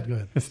want... Go ahead. Go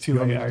ahead. It's too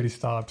late. I already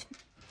stopped.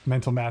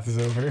 Mental math is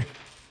over.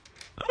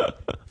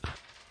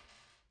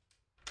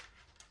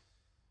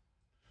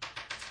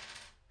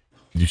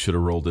 You should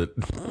have rolled it.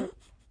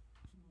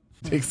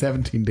 Take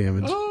 17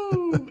 damage.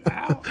 Ooh,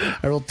 ow.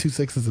 I rolled 2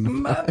 6s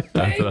and a 5.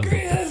 My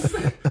pancreas.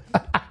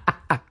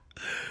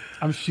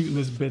 I'm shooting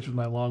this bitch with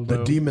my longbow.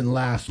 The demon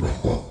laughs.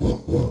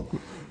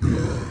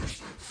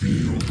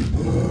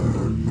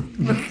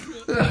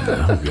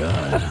 Oh,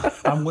 God.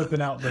 I'm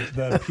whipping out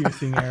the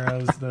piercing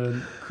arrows,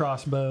 the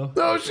crossbow.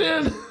 Oh,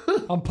 shit.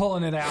 I'm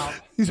pulling it out.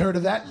 He's heard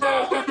of that?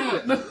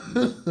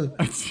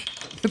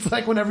 It's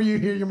like whenever you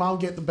hear your mom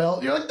get the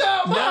belt, you're like,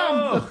 no,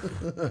 Mom!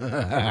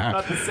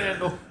 Not the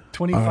sandal.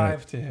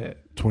 25 to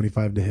hit.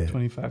 25 to hit.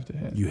 25 to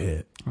hit. You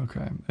hit.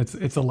 Okay.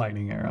 It's a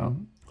lightning arrow.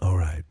 All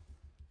right.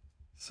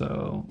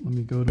 So let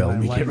me go to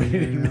Bellamy, my get lightning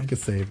ready to arrow. make a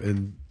save.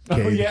 And Oh,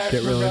 Cade, yeah, I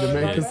get ready to forgot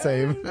make a about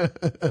save.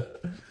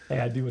 Hey,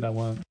 I do what I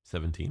want.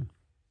 17.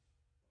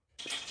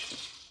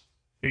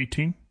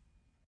 18.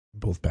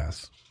 Both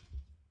pass.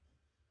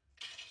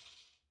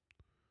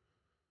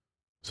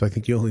 So I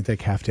think you only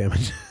take half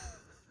damage.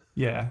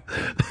 Yeah.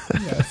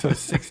 Yeah. So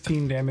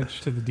 16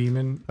 damage to the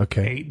demon.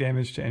 Okay. 8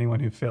 damage to anyone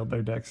who failed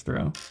their dex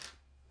throw.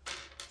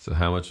 So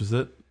how much was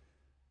it?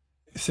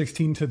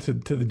 16 to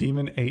the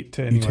demon, 8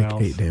 to You anyone take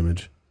else. 8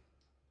 damage.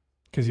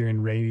 Because you're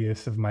in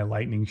radius of my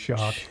lightning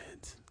shock. Shit.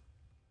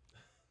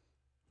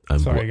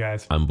 Sorry,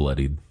 guys. I'm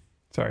bloodied.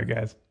 Sorry,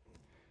 guys.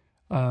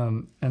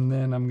 And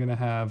then I'm going to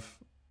have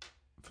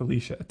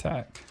Felicia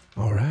attack.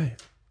 All right.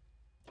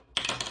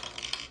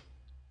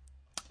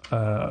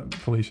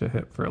 Felicia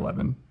hit for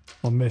 11.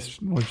 Well,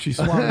 missed. Well, she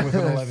swung with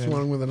an 11.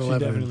 Swung with an She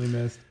 11. definitely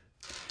missed.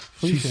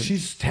 Felicia,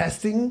 She's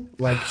testing.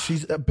 Like,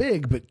 she's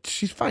big, but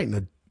she's fighting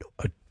a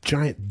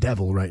giant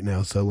devil right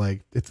now. So,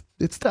 like, it's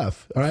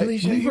tough. All right?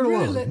 Felicia, Leave her you're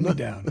really alone. letting me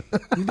down.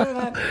 You know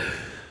that?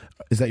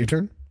 Is that your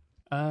turn?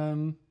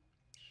 I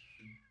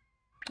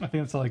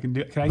think that's all I can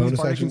do. Can I Bonus use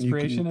Bardic action, you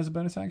Inspiration can- as a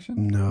bonus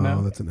action?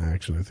 No, that's an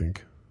action, I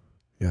think.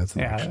 Yeah, that's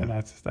an Yeah, action.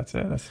 that's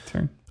it. That's the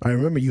turn. All right,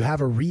 remember, you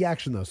have a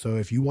reaction, though. So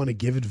if you want to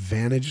give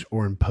advantage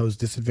or impose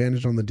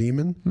disadvantage on the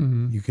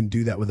demon, you can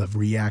do that with a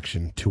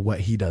reaction to what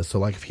he does. So,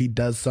 like, if he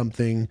does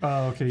something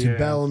to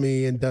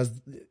Bellamy and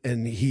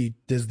he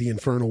does the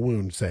infernal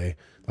wound, say,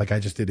 like I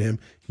just did him,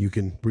 you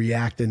can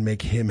react and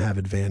make him have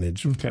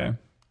advantage. Okay.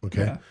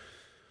 Okay? Yeah.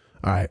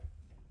 All right.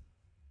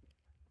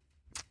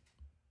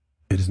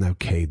 It is now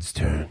Cade's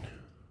turn.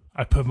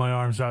 I put my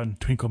arms out and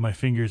twinkle my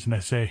fingers and I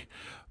say,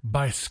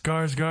 by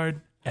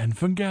Skarsgård and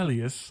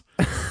Fungalius,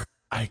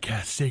 I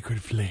cast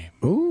Sacred Flame.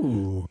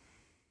 Ooh.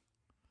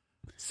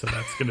 So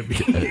that's going to be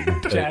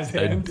Jazz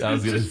hands. I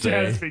was going to just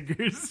jazz say,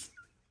 fingers.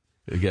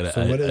 we got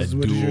So a what is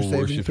your dual saving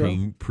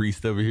worshiping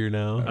priest over here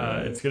now.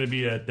 It's going to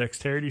be a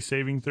dexterity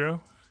saving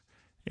throw.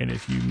 And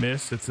if you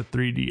miss, it's a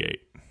 3d8.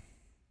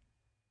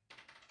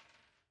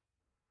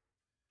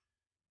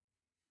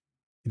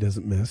 He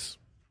doesn't miss.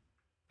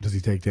 Does he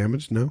take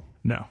damage? No?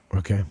 No,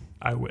 Okay.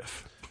 I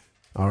whiff.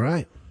 All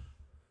right.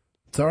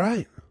 It's all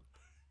right.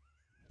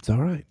 It's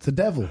all right. It's a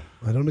devil.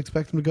 I don't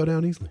expect him to go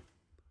down easily.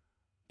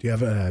 Do you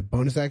have a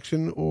bonus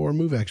action or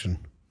move action?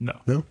 No.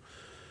 No?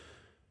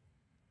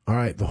 All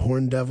right. The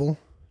horned devil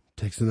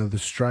takes another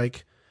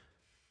strike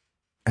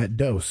at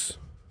Dose.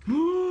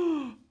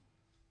 I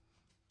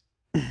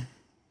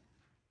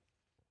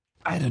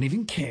don't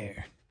even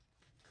care.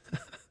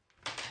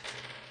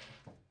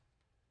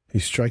 He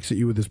strikes at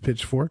you with his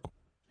pitchfork.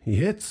 He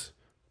hits.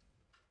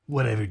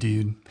 Whatever,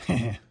 dude.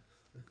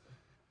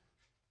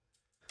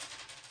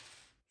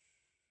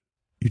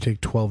 You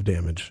take 12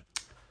 damage.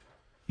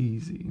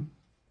 Easy.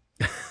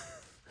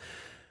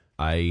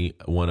 I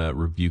want to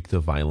rebuke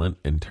the violent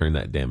and turn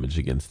that damage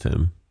against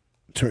him.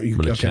 I'm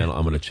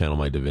going to channel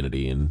my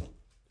divinity and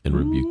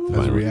rebuke the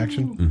That's a violent.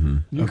 reaction. Mm-hmm.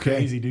 You're Okay.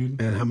 crazy,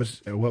 dude. And how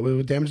much?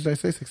 What damage did I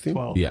say? 16?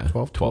 12. Yeah,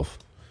 12.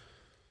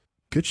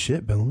 Good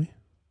shit, Bellamy.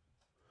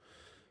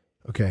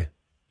 Okay.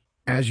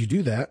 As you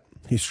do that,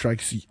 He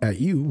strikes at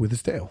you with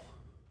his tail.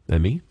 That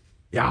me?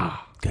 Yeah.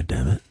 God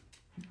damn it.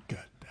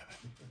 God damn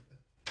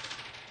it.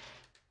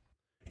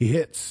 He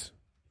hits.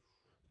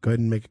 Go ahead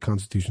and make a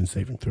Constitution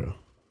saving throw.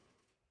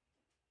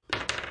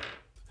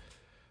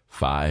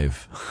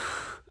 5.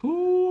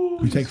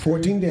 You take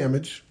 14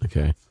 damage,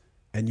 Okay.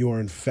 and you are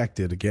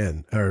infected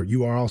again. Or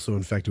you are also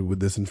infected with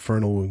this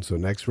infernal wound. So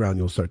next round,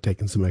 you'll start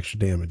taking some extra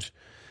damage.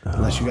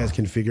 Unless you guys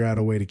can figure out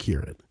a way to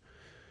cure it.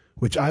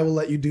 Which I will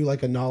let you do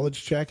like a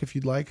knowledge check if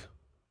you'd like.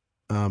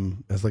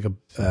 As like a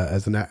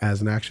as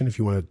an action if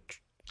you want to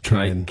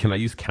try and... Can I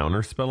use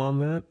counter spell on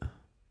that?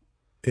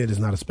 It is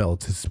not a spell,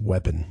 it's his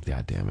weapon.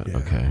 God damn it. Yeah.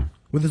 Okay.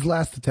 With his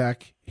last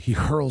attack, he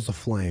hurls a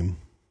flame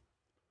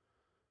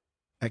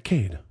at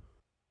Cade.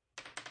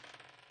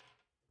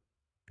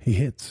 He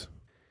hits.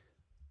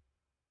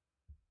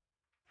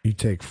 You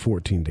take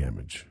 14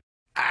 damage.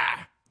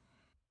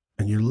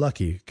 And you're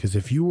lucky, because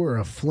if you were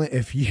a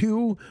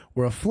flammable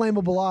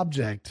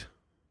object,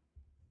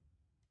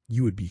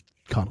 you would be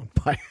caught on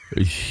fire.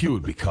 You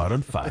would be caught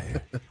on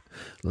fire.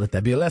 Let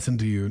that be a lesson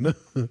to you.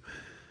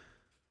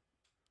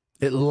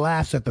 It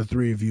laughs at the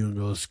three of you and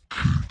goes,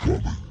 "Keep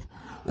coming.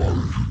 I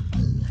can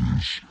do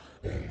this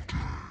all day."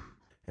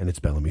 And it's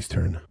Bellamy's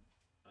turn.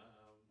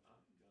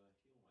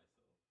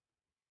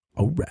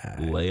 All right.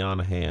 Lay on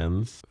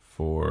hands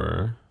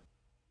for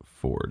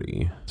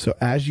 40. So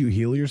as you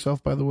heal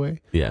yourself, by the way,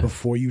 Yeah.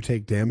 before you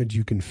take damage,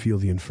 you can feel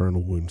the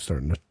infernal wound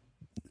starting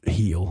to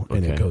heal,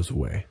 and it Okay. goes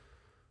away.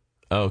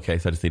 Oh, okay.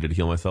 So I just needed to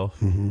heal myself?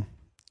 Mm-hmm.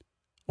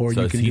 Or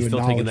So you is can he do a still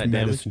taking knowledge that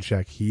damage? medicine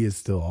check. He is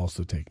still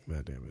also taking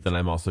that damage. Then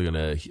I'm also going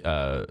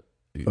to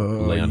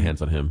lay on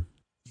hands on him.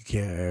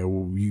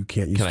 You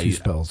can't use Can I two use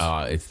spells.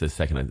 It's the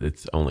second.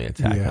 It's only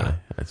attack. Yeah. Huh?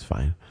 That's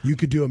fine. You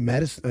could do a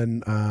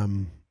medicine.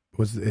 It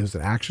was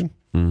an action.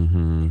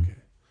 Mm-hmm.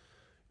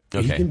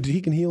 Okay.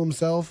 He can heal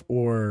himself,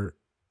 or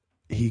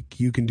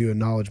you can do a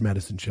knowledge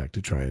medicine check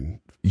to try and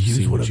Use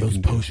see one what of you those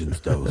can do. potions,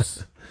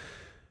 dose.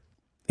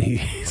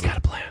 He's got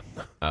a plan.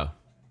 Oh,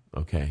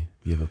 okay.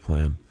 You have a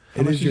plan.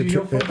 It much is did your you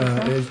heal turn. for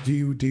this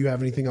round? Do you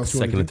have anything else?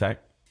 Second attack,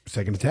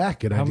 Second attack.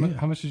 Good How idea.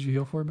 much did you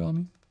heal for,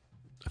 Bellamy?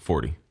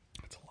 40.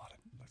 That's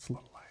a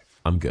lot of life.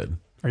 I'm good.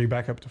 Are you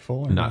back up to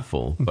full? Or Not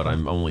full, but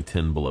I'm only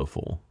 10 below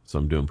full, so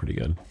I'm doing pretty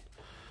good.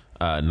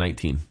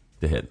 19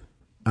 to hit.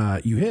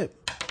 You hit.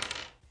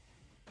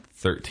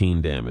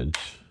 13 damage.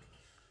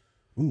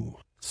 Ooh.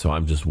 So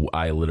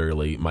I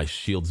literally, my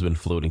shield's been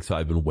floating, so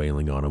I've been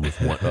wailing on him with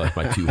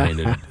my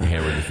two-handed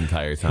hammer this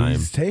entire time.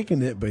 He's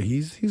taking it, but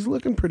he's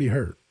looking pretty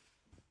hurt.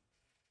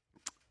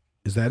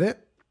 Is that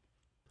it?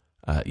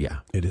 Yeah.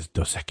 It is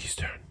Dos Equis'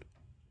 turn.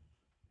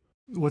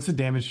 What's the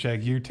damage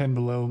check? You're 10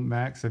 below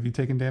max. Have you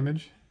taken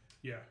damage?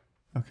 Yeah.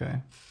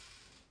 Okay.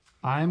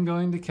 I'm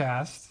going to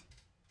cast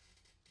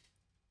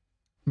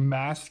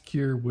Mass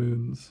Cure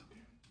Wounds.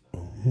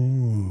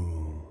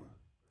 Ooh.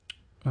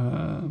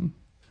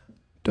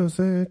 Dos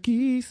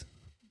Equis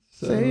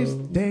saves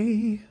the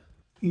day.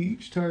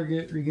 Each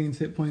target regains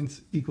hit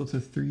points equal to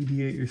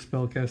 3d8 your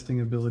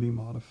spellcasting ability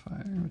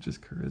modifier, which is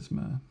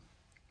charisma.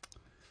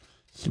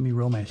 Let me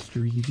roll my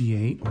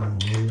 3d8. All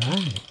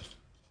right.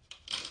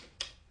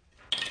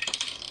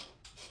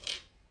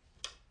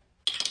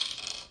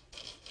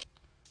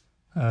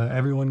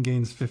 Everyone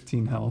gains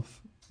 15 health.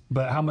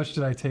 But how much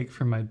did I take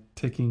from my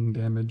ticking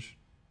damage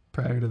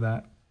prior to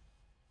that?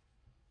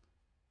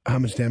 How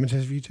much damage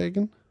have you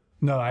taken?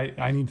 No,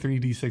 I need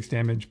 3d6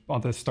 damage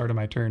on the start of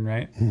my turn,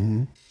 right?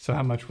 Mm-hmm. So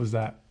how much was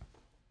that?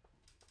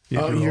 You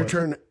have Oh, to roll your it.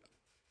 turn.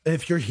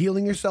 If you're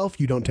healing yourself,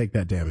 you don't take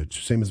that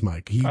damage. Same as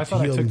Mike. I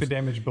thought I took the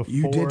damage before.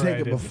 You did take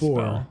it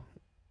before.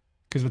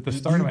 Because with the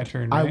start of my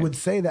turn, right? I would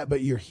say that,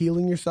 but you're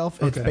healing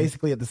yourself. It's Okay.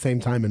 basically at the same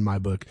time in my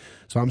book.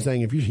 So I'm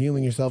saying if you're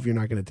healing yourself, you're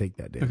not going to take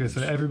that damage. Okay,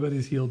 so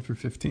everybody's healed for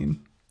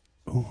 15.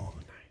 Oh,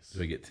 nice.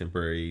 Do I get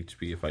temporary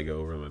HP if I go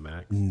over my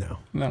max? No.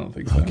 I don't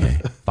think so.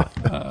 Okay.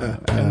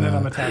 And then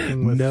I'm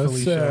attacking with No,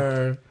 Felicia.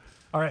 sir.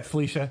 All right,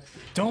 Felicia,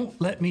 don't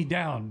let me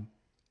down.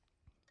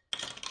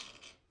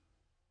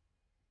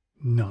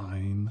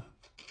 9.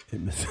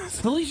 It misses.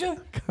 Felicia,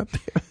 God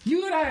damn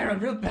you and I are on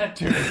real bad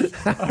terms.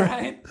 All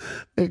right?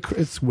 it.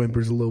 It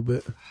whimpers a little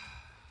bit.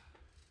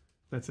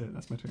 That's it.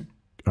 That's my turn.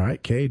 All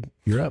right, Cade,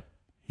 you're up.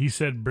 He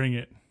said bring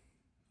it.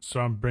 So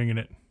I'm bringing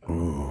it.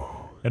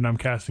 And I'm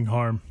casting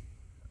harm.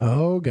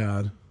 Oh,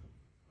 God.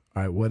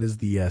 All right, what is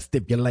the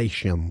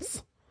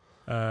stipulations?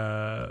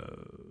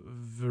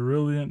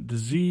 Virulent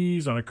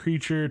disease on a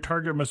creature.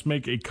 Target must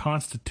make a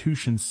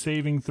constitution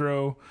saving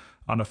throw.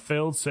 On a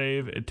failed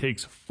save, it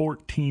takes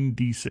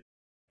 14d6.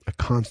 A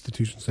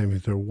constitution saving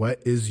throw. What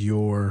is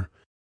your...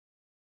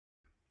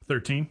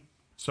 13.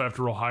 So I have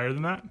to roll higher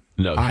than that?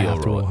 No, I he'll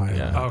have to roll it. higher.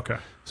 Yeah. Oh, okay.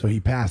 So he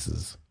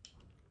passes.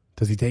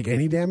 Does he take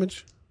any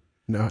damage?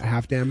 No,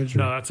 half damage?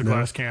 No, that's a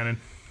glass cannon.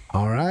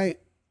 All right.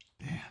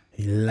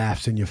 He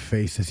laughs in your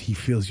face as he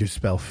feels your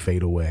spell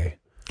fade away.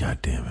 God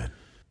damn it.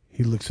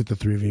 He looks at the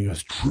three of you and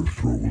goes,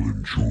 Trithra will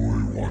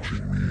enjoy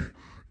watching me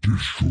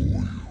destroy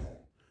you.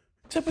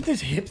 What's up with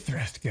this hip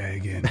thrust guy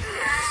again?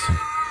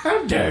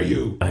 How dare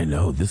you? I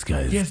know, this guy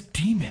is... He has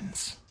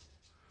demons.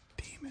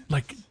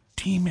 Like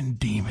steaming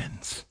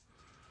demons.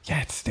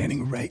 Yeah, it's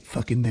standing right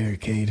fucking there,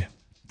 Cade.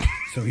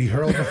 So he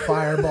hurls a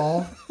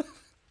fireball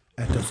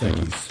at Dos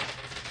Equis.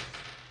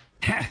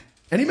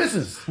 And he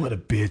misses. What a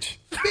bitch.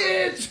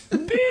 Bitch!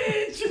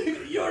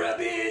 Bitch! You're a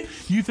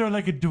bitch! You throw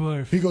like a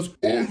dwarf. He goes,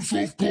 I'm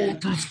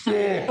self-conscious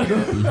stuff.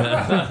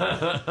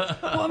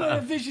 Well, I'm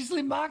gonna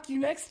viciously mock you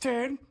next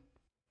turn.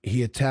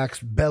 he attacks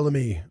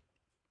Bellamy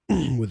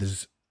with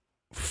his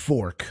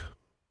fork.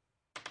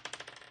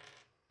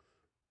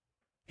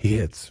 He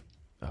hits.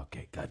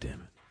 Okay,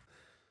 goddamn it.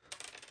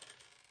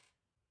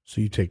 So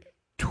you take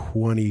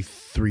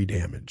 23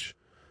 damage.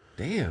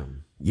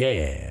 Damn.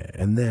 Yeah.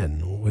 And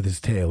then with his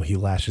tail, he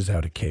lashes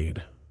out at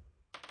Cade.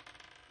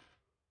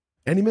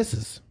 And he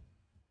misses.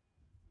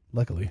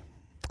 Luckily.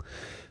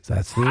 So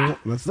that's the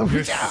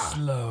You're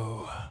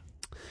slow.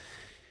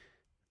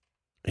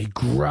 He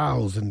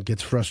growls and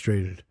gets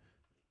frustrated.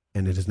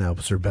 And it is now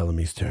Sir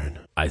Bellamy's turn.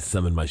 I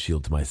summon my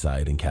shield to my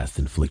side and cast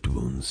Inflict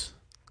Wounds.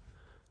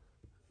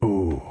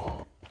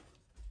 Ooh.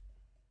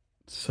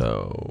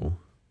 So,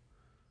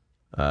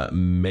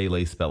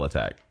 melee spell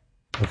attack.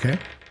 Okay.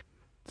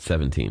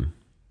 17.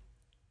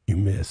 You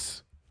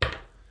miss.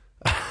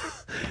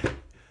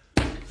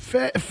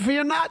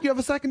 Fear not, you have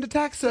a second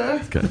attack,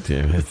 sir. God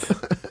damn it.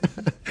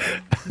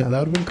 Now,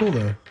 that would have been cool,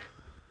 though.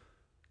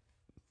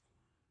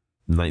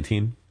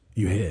 19.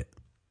 You hit.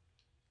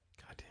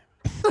 God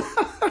damn it.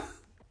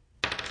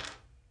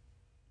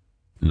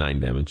 9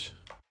 damage.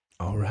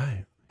 All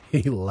right.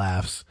 He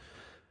laughs.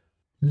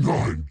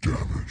 9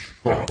 damage.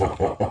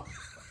 Because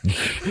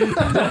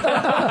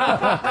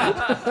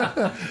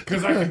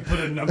I can put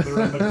a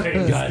number on the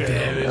page. God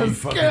damn it. You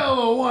fucking...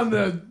 Scale of 1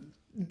 to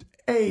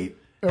 8.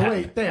 Oh,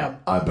 wait, damn.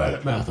 I'm bad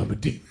at math. I'm a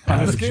D.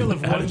 On a scale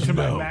of 1 to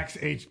my max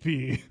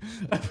HP,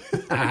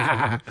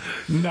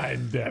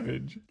 9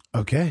 damage.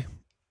 Okay.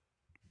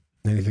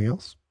 Anything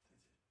else?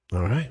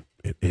 All right.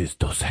 It is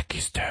Dos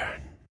Equis'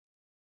 turn.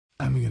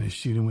 I'm gonna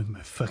shoot him with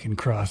my fucking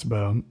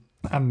crossbow.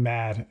 I'm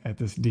mad at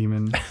this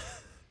demon.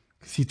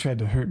 Because he tried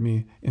to hurt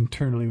me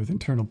internally with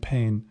internal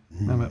pain.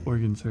 Now my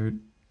organs hurt.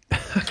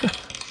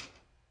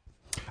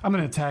 I'm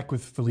gonna attack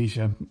with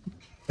Felicia.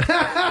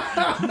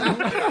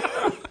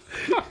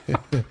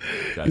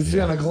 He's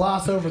going to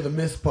gloss over the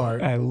miss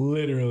part. I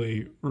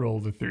literally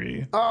rolled a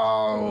 3.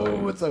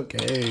 Oh, it's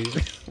okay.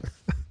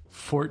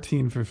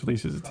 14 for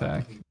Felicia's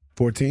attack.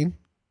 14?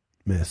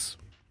 Miss.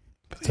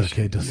 It's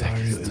okay, Dos You are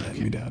Equis. really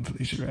letting me down,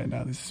 Felicia, right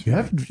now. This is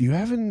You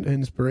have an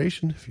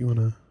inspiration if you want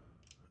to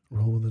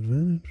roll with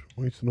advantage.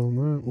 Waste it on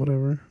that.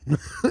 Whatever.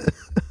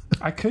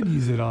 I could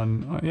use it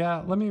on...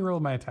 yeah, let me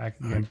roll my attack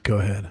again. Go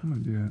ahead. I'm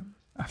gonna do it.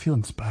 I feel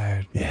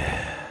inspired.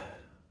 Yeah.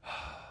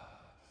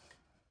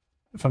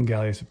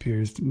 Fungalius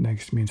appears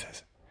next to me and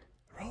says,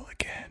 roll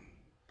again.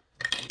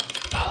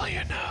 Follow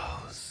your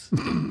nose.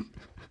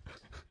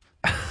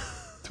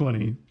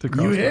 20 to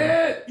crossbow. You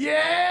hit!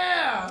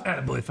 Yeah!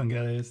 Attaboy,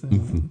 Fungalius.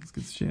 That's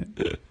good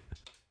shit.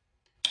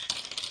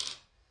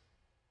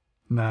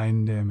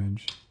 9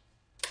 damage.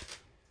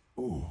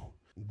 Ooh.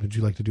 Would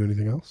you like to do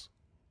anything else?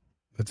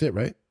 That's it,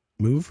 right?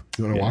 Move?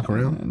 You want to walk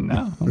around?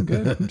 No, I'm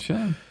good. I'm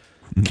chilling.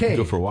 Okay.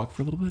 Go for a walk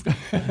for a little bit.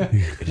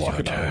 It's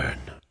your turn.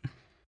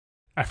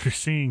 After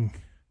seeing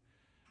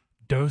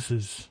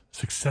Dose's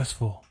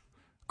successful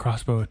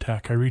crossbow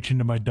attack, I reach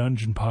into my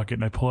dungeon pocket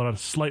and I pull out a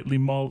slightly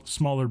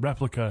smaller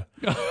replica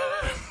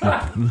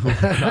of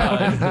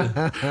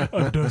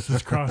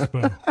Dose's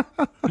crossbow.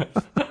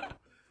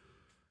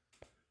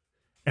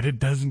 And it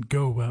doesn't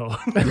go well.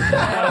 Oh,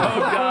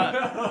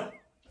 God.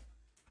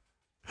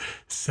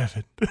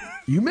 7.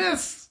 You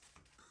miss.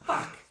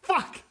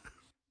 Fuck.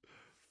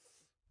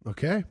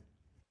 Okay.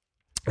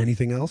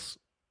 Anything else?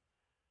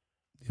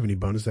 You have any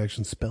bonus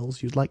action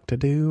spells you'd like to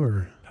do,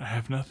 or? I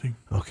have nothing.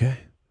 Okay.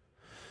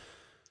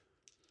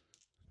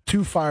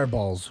 2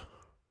 fireballs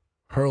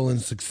hurl in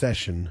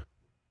succession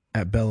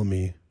at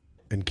Bellamy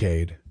and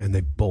Cade, and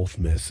they both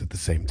miss at the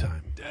same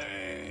time.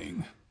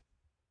 Dang.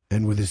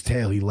 And with his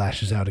tail, he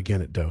lashes out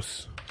again at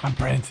Dos. I'm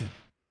prancing.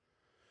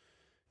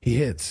 He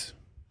hits.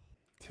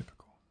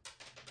 Typical.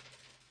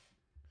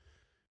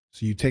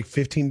 So you take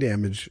 15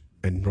 damage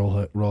and roll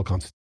a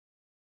constitution.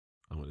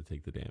 I'm going to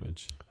take the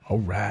damage. All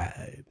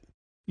right.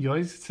 You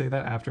always say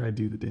that after I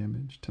do the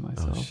damage to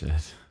myself. Oh,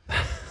 shit.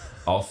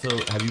 Also,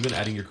 have you been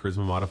adding your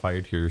charisma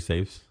modifier to your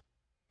saves?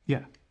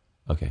 Yeah.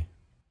 Okay.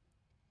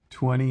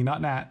 20, not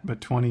nat, but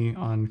 20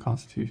 on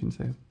Constitution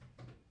save.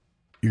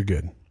 You're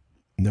good.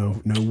 No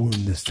wound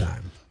this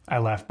time. I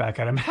laugh back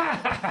at him.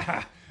 Ha ha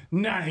ha!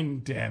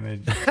 9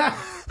 damage.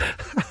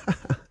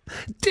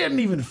 Didn't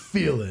even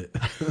feel it.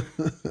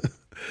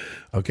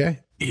 Okay.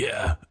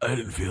 Yeah, I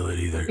didn't feel it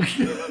either.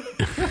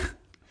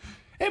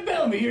 Hey,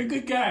 Bellamy, you're a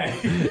good guy.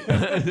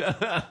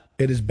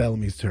 It is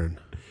Bellamy's turn.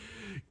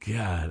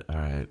 God, all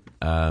right.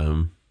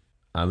 I'm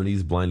going to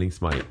use Blinding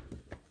Smite.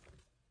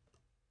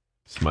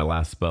 It's my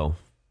last spell,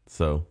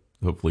 so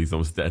hopefully he's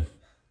almost dead.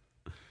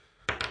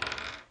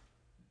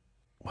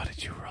 What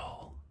did you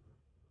roll?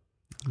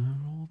 I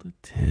rolled a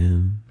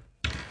 10.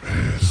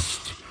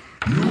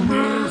 You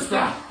missed.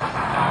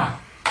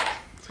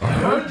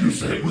 I heard you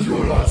say it was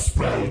your last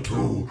spell,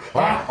 too.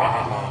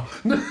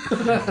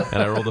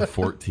 And I rolled a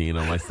 14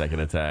 on my second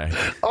attack.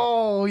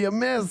 Oh, you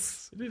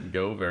miss. It didn't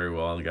go very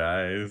well,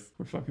 guys.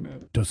 We're fucking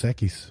up. Dos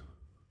Equis,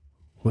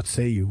 what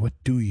say you? What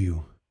do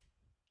you?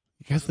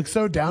 You guys look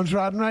so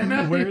downtrodden right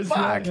now. Where is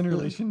Fuck. he in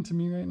relation to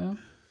me right now?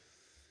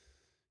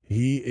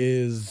 He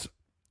is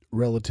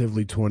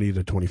relatively 20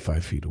 to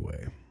 25 feet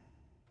away.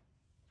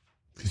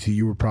 See,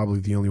 you were probably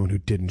the only one who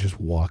didn't just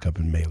walk up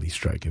and melee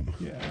strike him.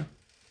 Yeah.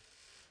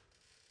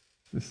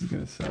 This is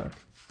going to suck.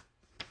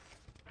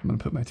 I'm going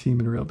to put my team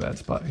in a real bad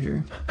spot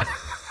here.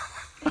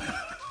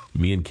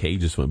 Me and Kay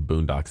just went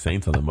Boondock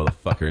Saints on the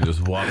motherfucker and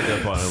just walked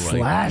up on him like,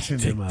 Slashing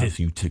take him up. this,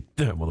 you take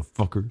that,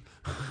 motherfucker.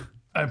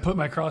 I put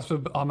my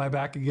crossbow on my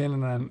back again,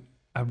 and then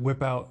I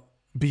whip out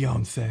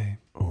Beyonce.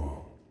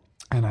 Oh.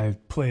 And I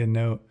play a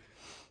note,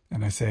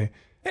 and I say,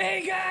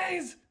 "Hey,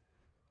 guys!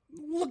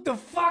 Look the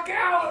fuck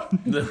out!"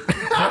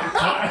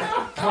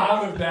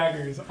 Cloud of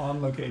daggers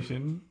on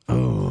location.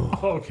 Oh,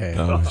 okay.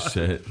 Oh,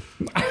 shit.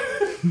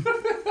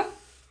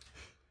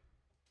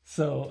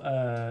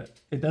 So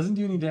it doesn't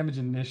do any damage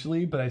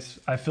initially, but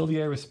I fill the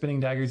air with spinning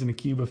daggers in a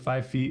cube of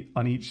 5 feet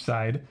on each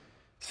side,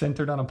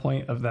 centered on a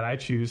point that I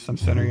choose. So I'm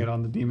centering it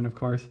on the demon, of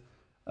course.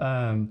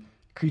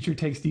 Creature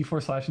takes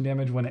d4 slashing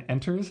damage when it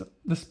enters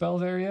the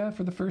spell's area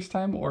for the first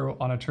time, or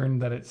on a turn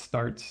that it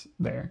starts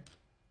there.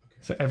 Okay.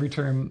 So every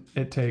turn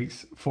it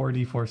takes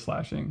 4d4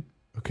 slashing.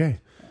 Okay.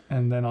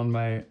 And then on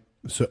my...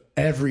 So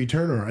every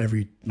turn or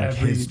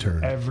his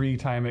turn? Every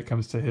time it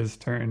comes to his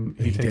turn,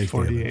 he takes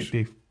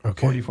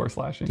 44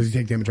 slashing. Does he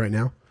take damage right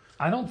now?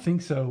 I don't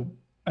think so.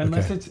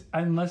 Unless it's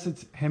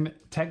him.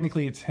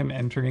 Technically, it's him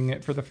entering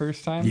it for the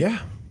first time. Yeah.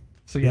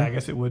 So yeah, I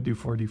guess it would do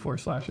 4d4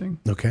 slashing.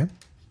 Okay.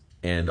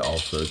 And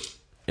also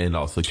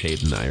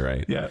Cade and I,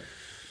 right? Yeah.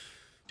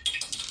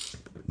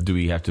 Do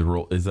we have to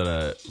roll? Is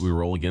that we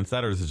roll against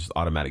that, or is it just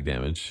automatic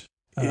damage?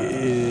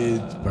 I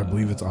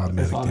believe it's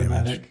automatic,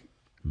 damage.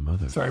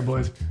 Mother. Sorry,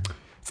 boys.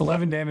 It's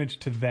 11 damage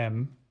to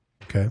them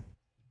Okay.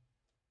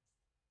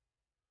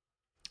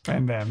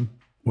 and them.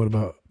 What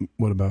about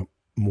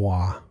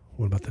moi?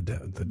 What about the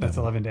That's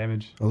devil? 11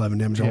 damage. 11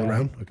 damage all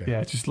around? Okay.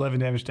 Yeah, it's just 11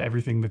 damage to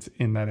everything that's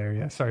in that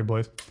area. Sorry,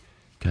 boys.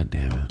 God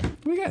damn it.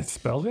 We got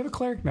spells. We have a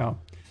cleric now.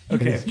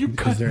 Okay.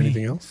 Is there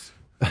anything else?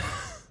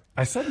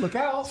 I said look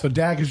out. So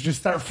daggers just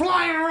start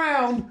flying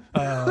around.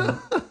 I'm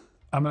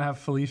going to have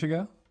Felicia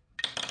go.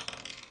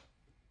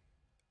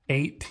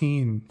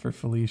 18 for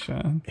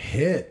Felicia.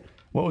 Hit.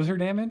 What was her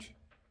damage?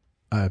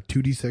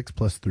 2d6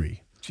 plus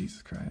 3.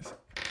 Jesus Christ.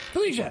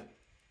 Felicia,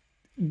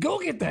 go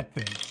get that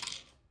thing.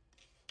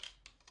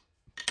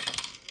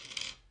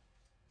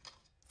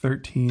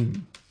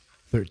 13.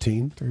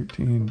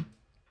 13.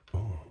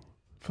 Oh.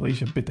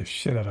 Felicia bit the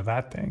shit out of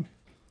that thing.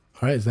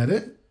 All right, is that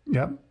it?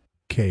 Yep.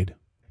 Cade.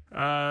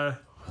 Yeah,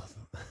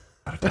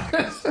 I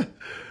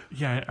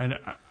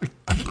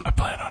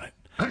plan on it.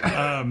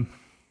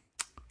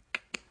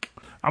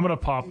 I'm gonna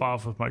pop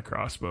off with my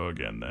crossbow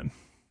again then.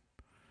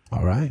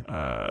 All right.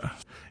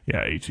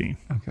 Yeah, 18.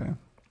 Okay.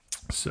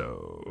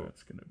 So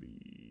that's gonna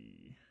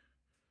be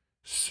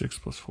 6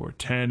 plus 4,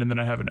 10, and then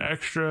I have an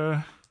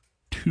extra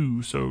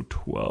 2, so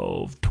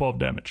 12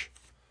 damage.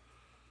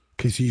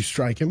 Okay, so you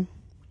strike him.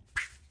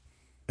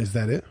 Is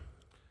that it?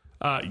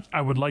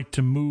 I would like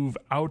to move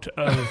out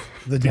of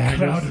The cloud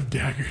daggers. of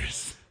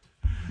daggers.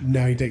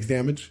 Now he takes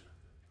damage.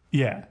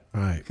 Yeah.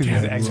 All right. Because Go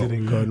he's ahead and roll-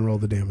 exiting. Go ahead and roll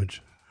the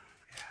damage.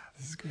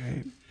 This is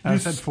great. I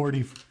said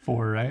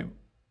 44, right?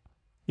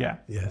 Yeah.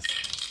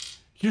 Yes.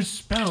 Your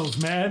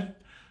spells, man.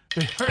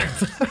 They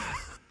hurt.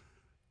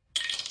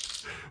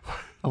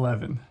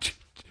 11.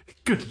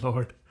 Good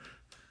Lord.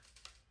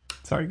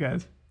 Sorry,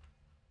 guys.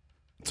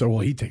 So, well,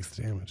 he takes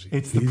the damage.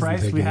 It's the He's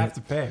price we taking have it.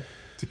 to pay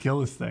to kill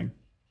this thing.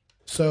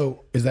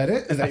 So, is that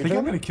it? Is that I think your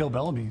I'm turn? going to kill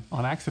Bellamy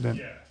on accident.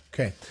 Yeah.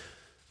 Okay.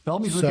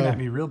 Bellamy's So- looking at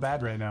me real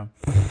bad right now.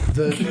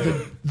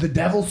 The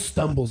devil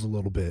stumbles a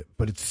little bit,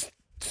 but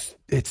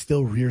it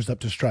still rears up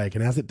to strike.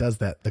 And as it does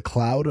that, the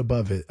cloud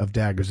above it of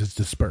daggers is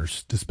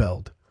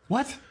dispelled.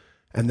 What?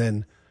 And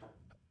then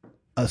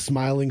a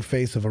smiling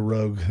face of a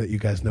rogue that you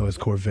guys know as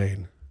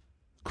Corvain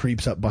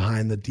creeps up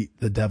behind the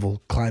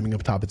devil, climbing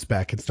up top its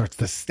back, and starts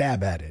to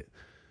stab at it.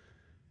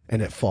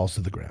 And it falls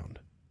to the ground.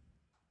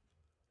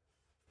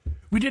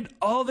 We did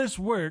all this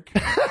work.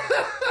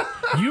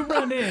 You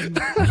run in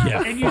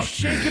and you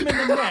shake him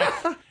in the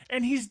neck,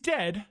 and he's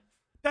dead.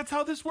 That's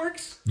how this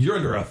works? You're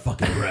under a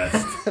fucking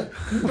arrest.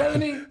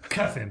 Bellamy,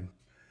 cuff him.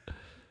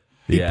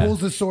 He Yeah.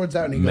 pulls his swords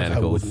out and he goes,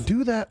 Manacles. I wouldn't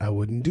do that. I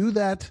wouldn't do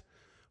that.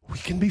 We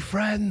can be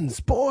friends.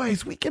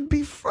 Boys, we can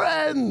be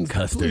friends.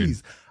 Custard.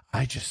 Please.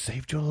 I just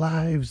saved your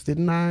lives,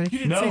 didn't I? You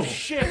didn't No. say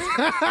shit.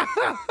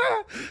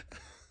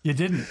 You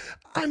didn't.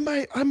 I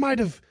might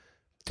have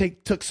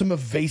took some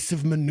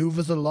evasive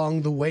maneuvers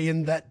along the way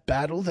in that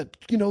battle that,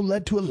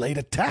 led to a late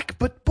attack.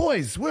 But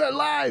boys, we're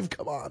alive.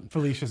 Come on.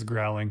 Felicia's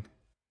growling.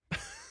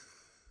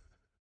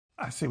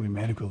 I say we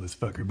manacle this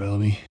fucker,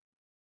 Bellamy.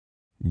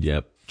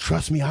 Yep.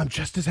 Trust me, I'm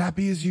just as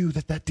happy as you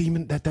that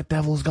demon, that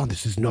devil is gone.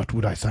 This is not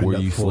what I signed Were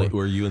up you for.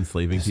 were you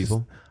enslaving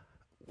people?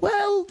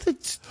 Well,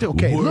 it's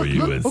okay. Were Look, you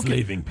look,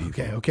 enslaving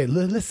people? Okay.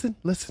 Listen.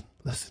 Let's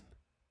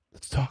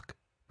talk.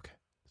 Okay.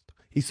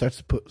 He starts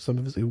to put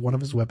one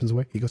of his weapons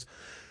away. He goes,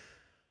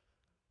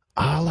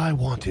 all I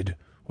wanted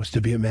was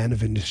to be a man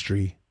of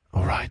industry.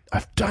 All right.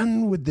 I've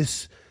done with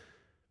this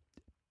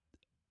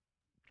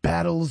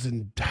battles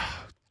and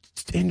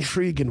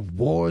intrigue and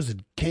wars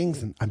and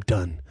kings, and I'm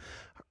done.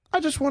 I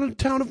just want a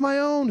town of my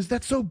own. Is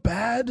that so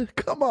bad?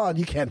 Come on,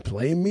 you can't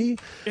blame me.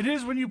 It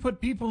is when you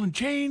put people in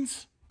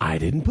chains. I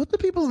didn't put the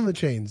people in the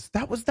chains.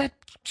 That was that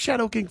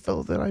Shadow King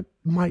fellow that I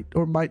might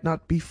or might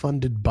not be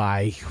funded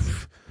by.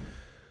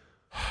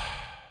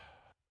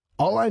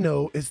 All I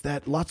know is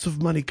that lots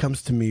of money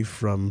comes to me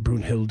from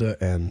Brunhilde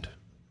and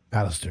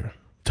Alistair,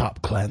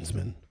 top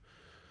clansmen.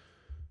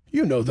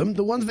 You know them,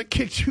 the ones that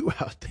kicked you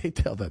out. They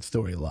tell that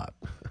story a lot.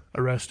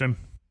 Arrest him.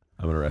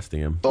 I'm arresting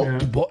him.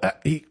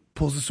 He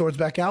pulls the swords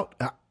back out.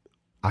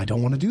 I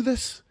don't want to do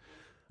this.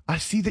 I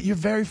see that you're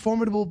very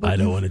formidable, but I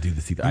don't want to do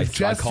this either.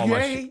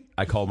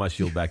 I call my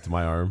shield back to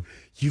my arm.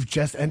 You've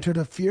just entered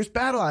a fierce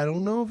battle. I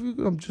don't know if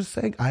I'm just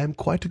saying, I am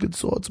quite a good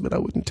swordsman. I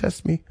wouldn't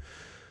test me.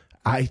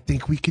 I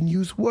think we can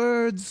use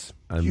words.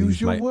 Use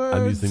your words.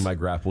 I'm using my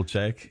grapple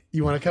check.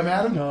 You want to come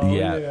at him?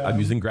 Yeah, I'm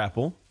using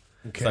grapple.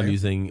 Okay. So I'm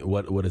using,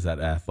 what is that,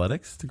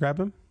 athletics to grab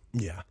him?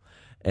 Yeah.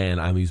 And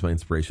I'm using my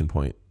inspiration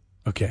point.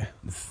 Okay.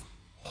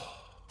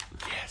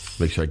 Yes.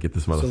 Make sure I get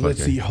this motherfucker. So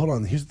let's see. Hold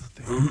on. Here's the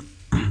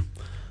thing.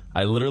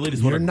 I literally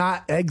just You're want to...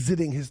 not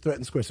exiting his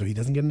threatened square, so he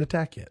doesn't get an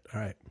attack yet.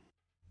 All right.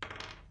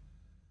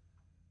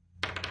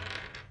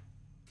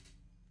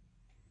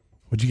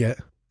 What'd you get?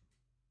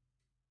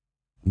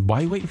 Why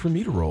are you waiting for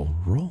me to roll?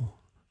 Roll.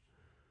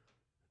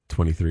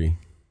 23.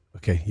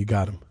 Okay, you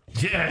got him.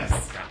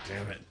 Yes. God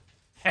damn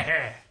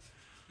it.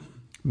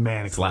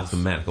 Manacles. Slap the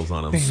manacles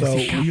on him. So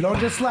you don't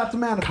just slap the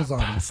manacles on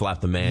him.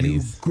 Slap the You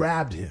manis.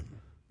 grabbed him.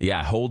 Yeah,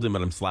 I hold him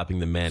and I'm slapping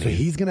the manis. So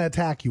he's going to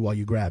attack you while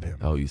you grab him.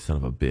 Oh, you son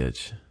of a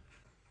bitch.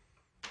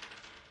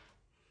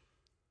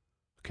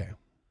 Okay.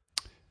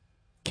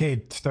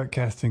 Cade, start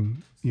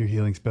casting your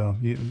healing spell.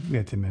 We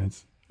got 10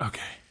 minutes.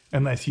 Okay.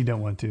 Unless you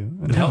don't want to.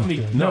 Help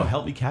me. No,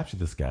 help me capture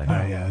this guy.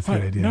 Oh, yeah, that's a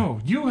good idea. No,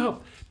 you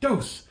help.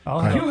 Dose. I'll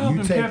help. You help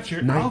him take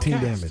capture. 19 I'll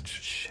cast. damage.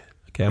 Shit.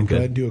 Okay, I'm Go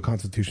ahead good. and do a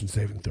Constitution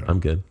saving throw. I'm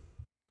good.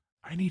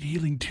 I need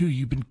healing too.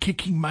 You've been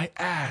kicking my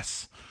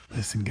ass.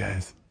 Listen,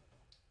 guys.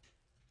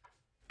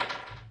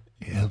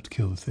 It helped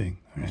kill the thing.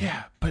 All right?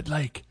 Yeah, but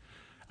like,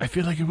 I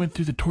feel like I went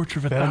through the torture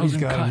of a Bellamy's 1,000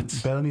 got cuts.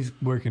 it. Bellamy's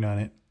working on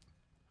it.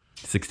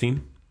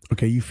 16?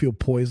 Okay, you feel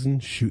poison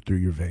shoot through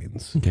your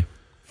veins. Okay.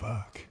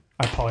 Fuck.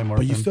 I polymorph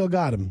But you him. still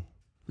got him.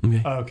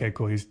 Okay. Oh, okay,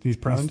 cool. He's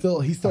prone.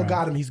 He still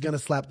got him. He's going to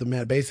slap the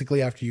man.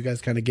 Basically, after you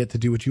guys kind of get to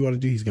do what you want to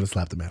do, he's going to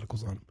slap the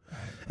manacles on him.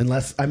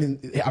 Unless, I mean,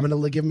 I'm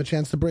going to give him a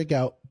chance to break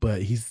out,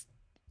 but he's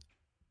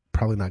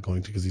probably not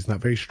going to because he's not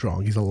very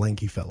strong. He's a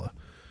lanky fella.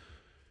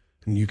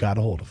 And you got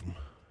a hold of him.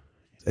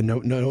 And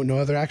no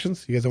other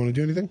actions? You guys don't want to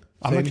do anything?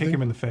 I'm going to kick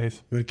him in the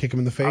face. You want to kick him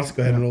in the face?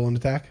 Go ahead and roll an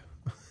attack.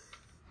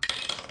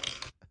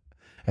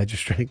 Add your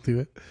strength to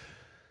it.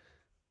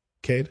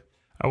 Cade?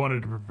 I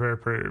wanted to prepare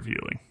prayer of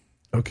healing,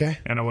 Okay.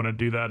 and I want to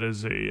do that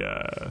as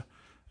a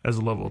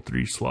level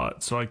 3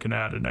 slot, so I can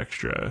add an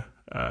extra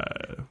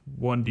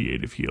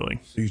 1d8 of healing.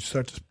 So you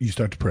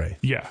start to pray.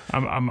 Yeah,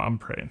 I'm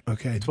praying.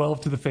 Okay.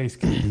 12 to the face.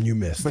 You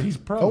missed. But he's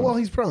prone. Oh, well,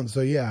 he's prone. So,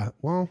 yeah.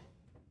 Well,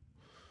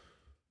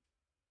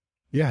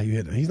 yeah, you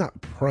hit him. He's not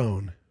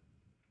prone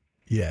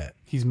yet,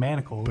 He's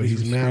manacled. but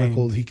he's restrained.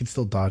 manacled. He can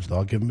still dodge, though.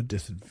 I'll give him a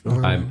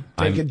disadvantage. I'm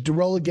Take it,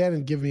 roll again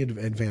and give me an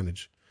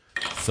advantage.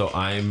 so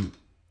I'm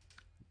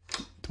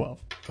 12.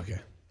 Okay.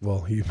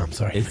 Well, I'm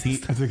sorry. is he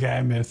That's okay.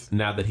 I missed.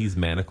 now that he's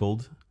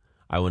manacled,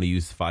 I want to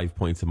use 5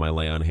 points of my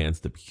lay on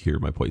hands to cure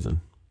my poison.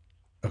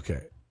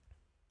 Okay.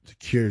 To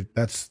cure,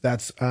 that's I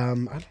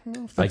don't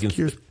know if I that can-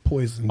 cures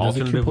poison. Does it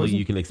cure Alternatively, poison?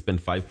 you can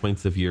expend 5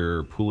 points of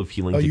your pool of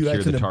healing Oh, to you cure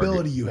that's the an target.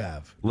 ability you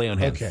have. Lay on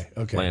hands.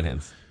 Okay. Lay on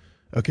hands.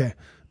 Okay.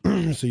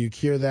 So you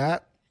cure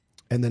that,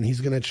 and then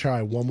he's going to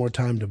try one more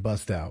time to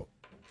bust out.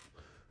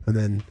 And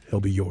then he'll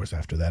be yours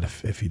after that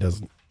if he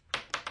doesn't.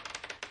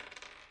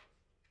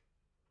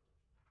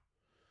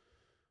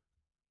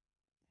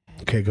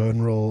 Okay, go ahead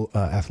and roll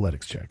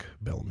athletics check,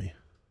 Bellamy.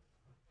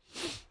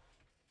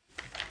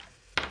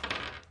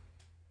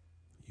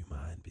 You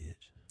mind,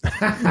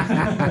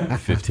 bitch.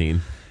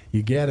 15.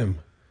 You get him.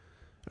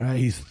 All right,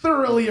 he's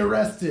thoroughly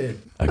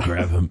arrested. I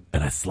grab him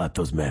and I slap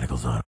those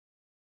manacles on him.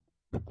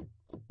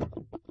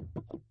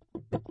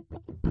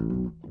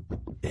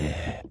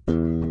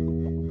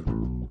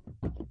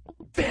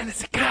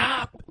 Fantasy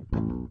cop.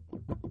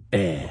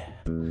 Yeah,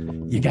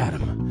 you got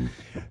him.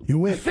 You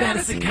went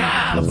fantasy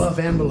cop above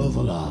and below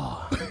the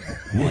law.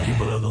 Working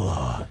below the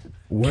law.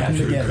 Working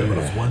Capturing together.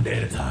 criminals one day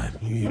at a time.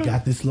 You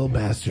got this little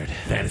bastard.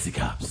 Fantasy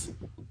cops.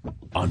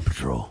 On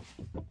patrol.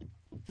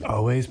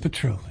 Always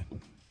patrolling.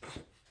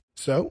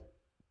 So,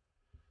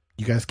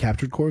 you guys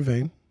captured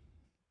Corvain.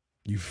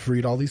 You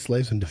freed all these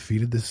slaves and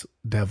defeated this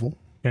devil.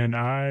 Can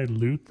I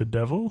loot the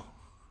devil?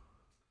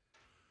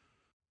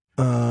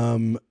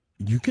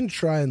 You can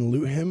try and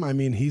loot him. I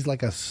mean, he's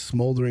like a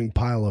smoldering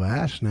pile of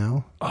ash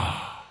now.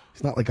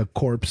 It's not like a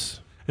corpse.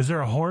 Is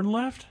there a horn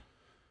left?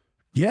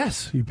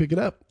 Yes, you pick it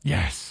up.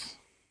 Yes.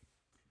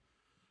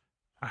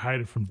 I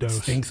hide it from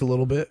Dose. Stinks a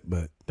little bit,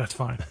 but That's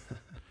fine.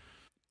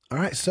 all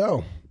right.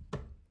 So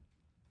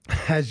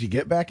as you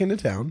get back into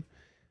town,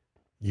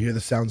 you hear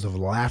the sounds of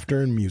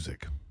laughter and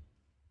music,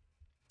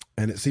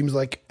 and it seems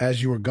like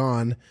as you were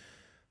gone,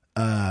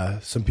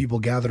 some people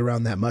gathered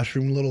around that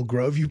mushroom little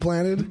grove you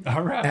planted.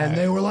 All right. And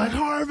they were like,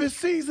 harvest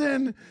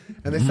season.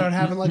 And they started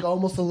having like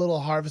almost a little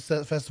harvest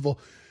festival.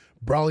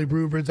 Brawly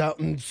Brewbirds out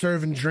and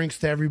serving drinks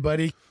to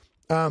everybody.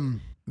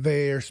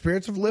 Their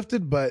spirits have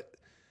lifted, but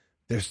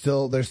there's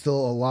still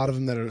a lot of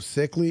them that are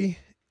sickly.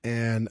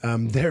 And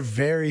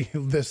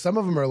some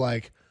of them are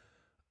like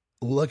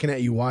looking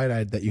at you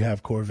wide-eyed that you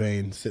have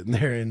Corvain sitting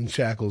there in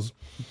shackles.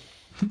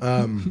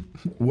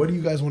 What do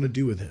you guys want to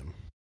do with him?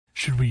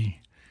 Should we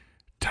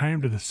tie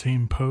him to the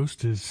same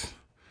post as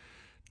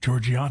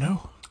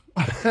Giorgiano?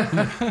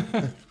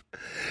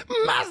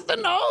 Master,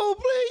 no,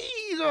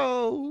 please.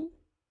 Oh.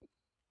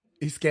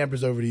 He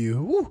scampers over to you.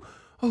 Ooh.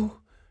 Oh,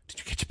 did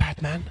you get your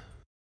Batman?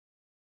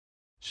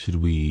 Should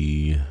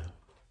we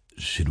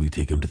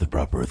take him to the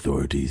proper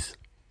authorities?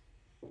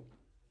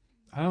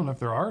 I don't know if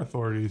there are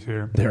authorities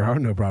here. There are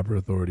no proper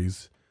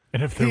authorities.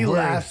 And if there He were,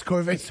 laughs.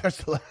 Corvain starts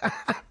to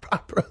laugh.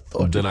 Proper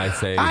authority. Then I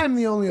say, I'm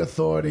the only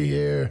authority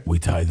here. We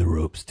tie the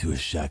ropes to his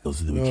shackles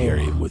and then we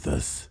carry him with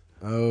us.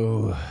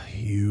 Oh,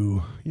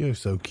 you're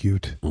so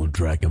cute. We'll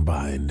drag him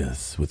behind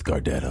us with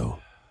Gardetto.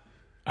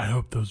 I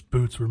hope those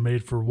boots were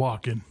made for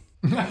walking.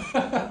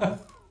 Because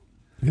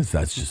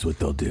that's just what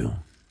they'll do.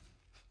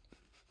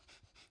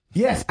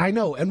 Yes, I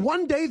know. And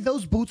one day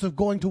those boots are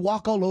going to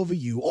walk all over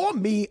you or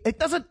me. It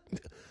doesn't.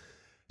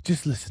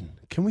 Just listen.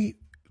 Can we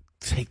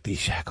take these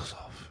shackles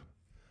off?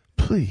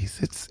 Please.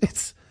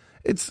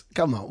 It's.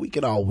 Come on. We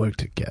can all work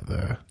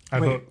together. I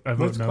vote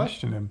Let's no.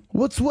 question him.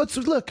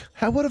 Look.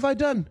 What have I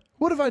done?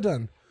 What have I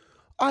done?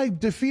 I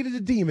defeated a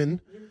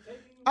demon.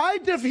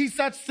 He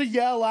starts to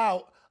yell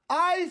out.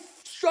 I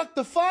struck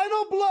the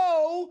final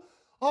blow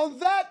on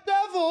that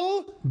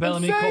devil.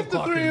 Bellamy, and saved the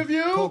cold three clock of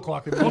you. him. Cold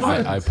clock him.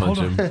 I punch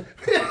him.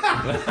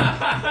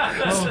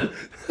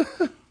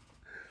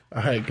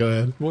 All right, go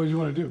ahead. What do you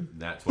want to do?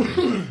 Nat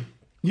 20.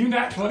 You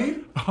nat 20?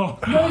 Oh,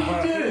 No,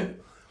 you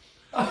didn't.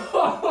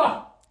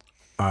 All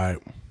right.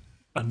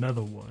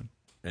 another one.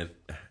 and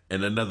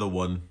another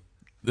one.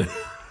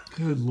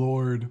 Good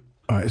Lord.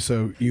 All right,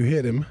 so you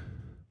hit him.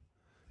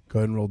 Go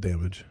ahead and roll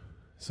damage.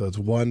 So it's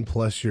 1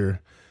 plus your.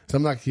 So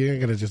you're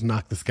not gonna just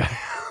knock this guy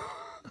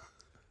out.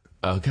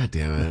 Oh, God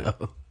damn it.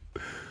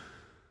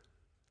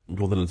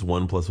 Well, then it's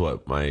 1 plus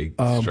what? My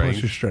strength? Plus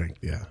your strength,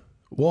 yeah.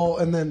 Well,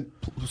 and then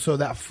so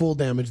that full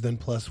damage, then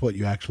plus what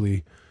you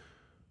actually.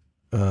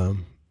 So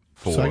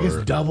I guess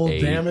 4, double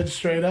 8. damage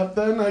straight up.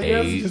 Then I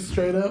guess 8. just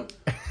straight up.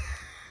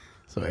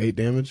 So 8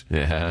 damage.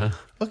 Yeah.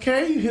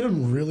 Okay, you hit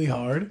him really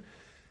hard,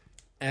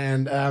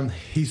 and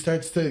he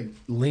starts to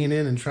lean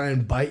in and try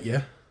and bite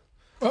you.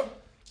 Oh.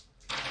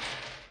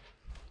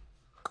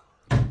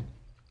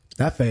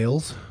 That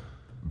fails.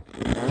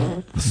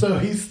 So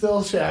he's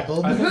still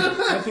shackled.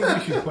 I think we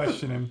should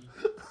question him.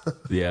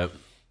 Yeah.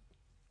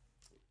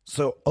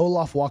 So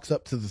Olaf walks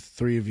up to the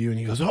three of you and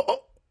he goes,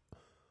 "Oh,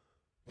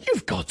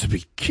 you've got to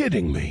be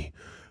kidding me.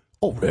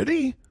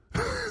 Already?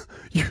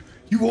 you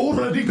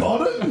already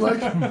got it?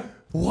 Like,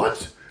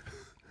 what?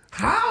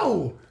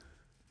 How?"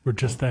 We're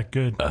just that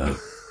good.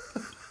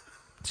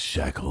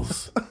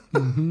 Shackles.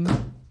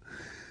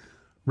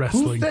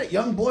 Wrestling. Who's that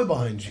young boy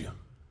behind you?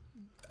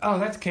 Oh,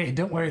 that's Kate.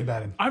 Don't worry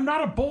about him. I'm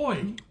not a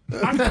boy.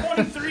 I'm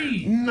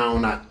 23. No,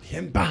 not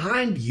him.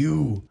 Behind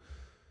you.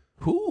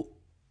 Who?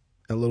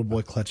 A little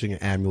boy clutching an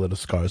amulet of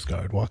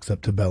Skarsgård walks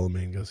up to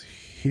Bellamy and goes,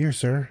 "Here,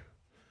 sir.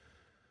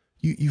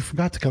 You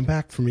forgot to come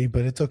back for me,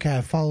 but it's okay.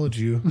 I followed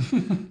you.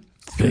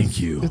 Thank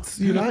you. It's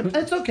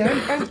it's okay.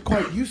 I'm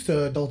quite used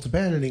to adults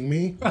abandoning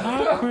me."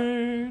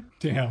 Awkward.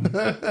 Damn.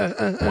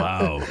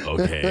 Wow.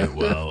 Okay.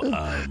 Well,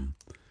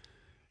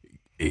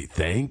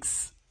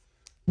 thanks.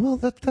 Well,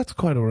 that's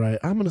quite all right.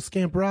 I'm gonna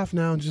scamper off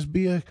now and just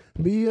be an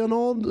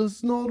old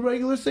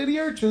regular city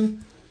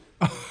urchin.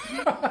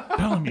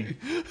 Bellamy,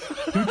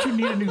 don't you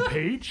need a new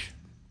page?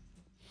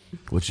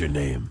 What's your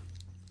name?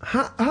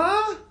 Huh?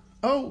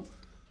 Oh,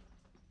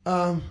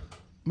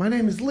 my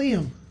name is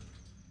Liam.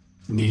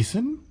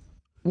 Neeson?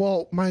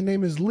 Well, my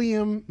name is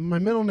Liam. My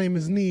middle name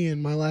is Nee,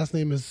 and my last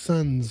name is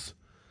Sons.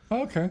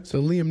 Okay.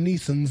 So Liam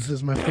Neeson's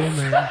is my full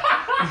name.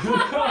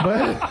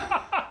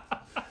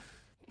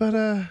 but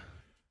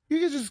you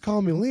can just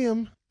call me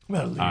Liam.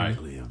 Well, All right,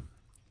 Liam.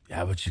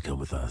 How about you come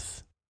with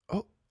us?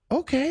 Oh,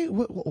 okay.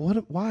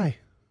 What? Why?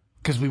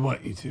 because we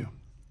want you to.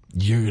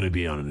 You're gonna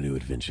be on a new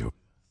adventure.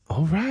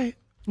 All right.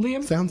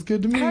 Liam, Sounds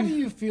good to me. how do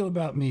you feel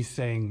about me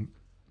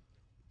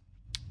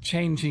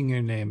changing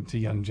your name to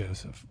Young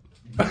Joseph?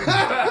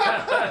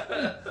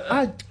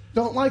 I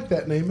don't like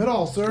that name at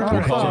all, sir. All I'm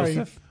right, sorry.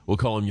 Joseph. We'll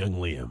call him Young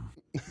Liam.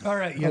 All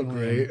right, young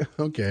Great. Liam.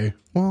 Okay.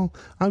 Well,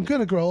 I'm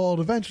gonna grow old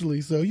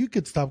eventually, so you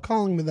could stop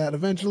calling me that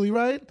eventually,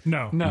 right?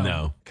 No.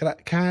 No. Can I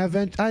have?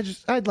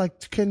 I'd like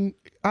to. Can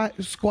I,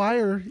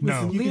 Squire?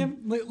 No. Listen, you can-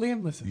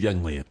 Liam, listen.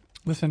 Young Liam.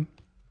 Listen.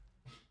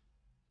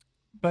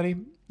 Buddy,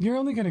 you're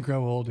only going to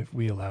grow old if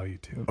we allow you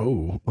to.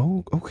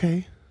 Oh,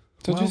 okay.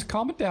 So just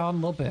calm it down a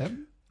little bit.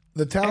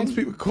 The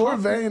townspeople,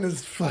 Corvain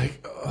is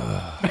like,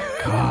 oh,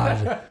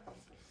 God.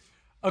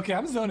 Okay,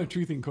 I'm zoning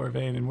truthing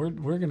Corvain, and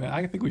we're gonna.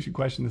 I think we should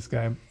question this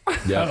guy.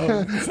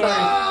 Yeah.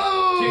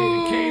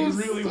 Sorry, Cade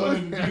really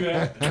wanted to do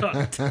that.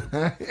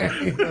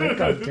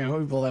 God damn,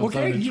 we pull that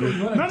Okay, phone you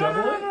in. want to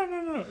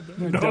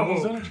double? No.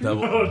 Double zone of truth?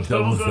 Double Double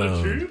Zone of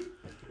zone. Truth.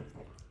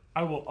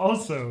 I will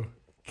also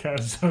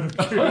cast Zone of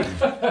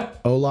Truth.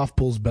 Olaf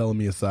pulls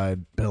Bellamy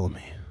aside.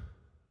 Bellamy,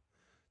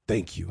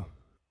 thank you.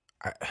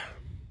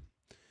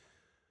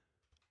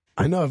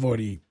 I know I've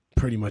already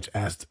pretty much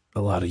asked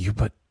a lot of you,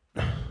 but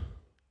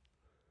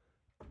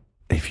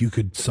if you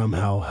could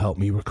somehow help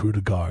me recruit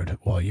a guard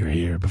while you're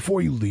here,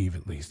 before you leave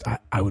at least,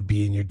 I would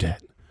be in your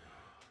debt.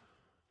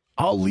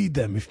 I'll lead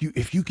them.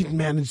 If you can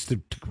manage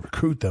to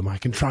recruit them, I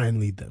can try and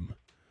lead them.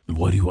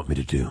 What do you want me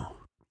to do?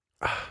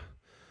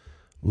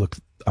 Look,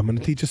 I'm going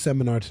to teach a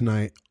seminar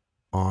tonight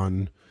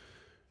on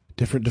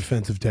different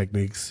defensive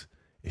techniques.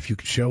 If you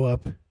could show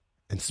up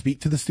and speak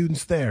to the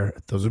students there,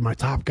 those are my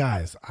top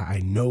guys. I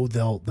know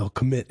they'll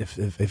commit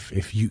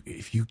if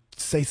you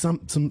say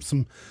some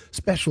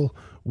special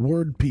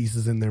word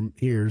pieces in their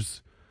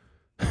ears.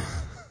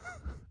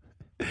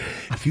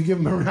 If you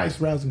give them a nice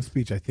rousing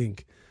speech, I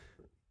think.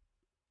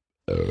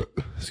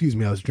 Excuse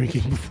me, I was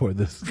drinking before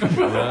this.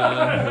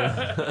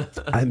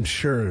 I'm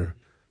sure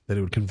that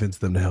it would convince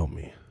them to help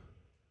me.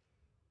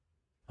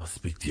 I'll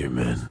speak to your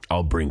men.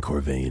 I'll bring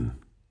Corvain.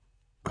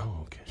 Oh,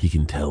 okay. He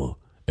can tell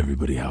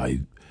everybody how I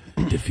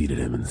defeated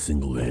him in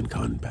single-man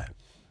combat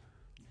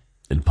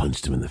and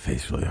punched him in the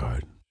face really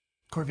hard.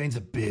 Corvain's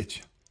a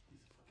bitch.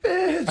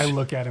 Bitch! I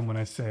look at him when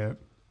I say it.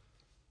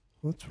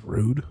 That's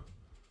rude.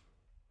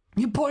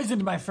 You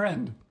poisoned my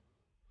friend.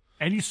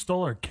 And you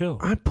stole our kill.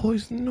 I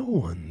poisoned no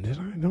one, did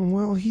I? No,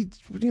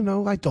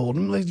 well, I told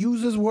him to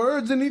use his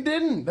words and he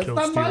didn't. That's Kill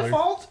not my stealer.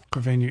 fault.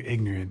 Corvain, you're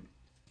ignorant.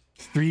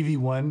 It's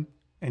 3v1,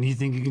 and you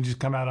think you can just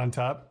come out on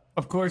top?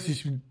 Of course, you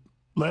should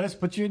let us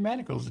put you in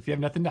manacles. If you have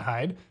nothing to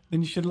hide,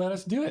 then you should let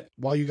us do it.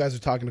 While you guys are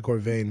talking to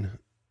Corvain,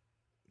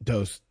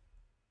 Dose,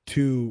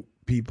 two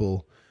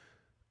people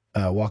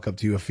walk up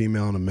to you, a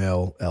female and a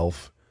male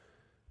elf,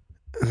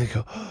 and they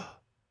go,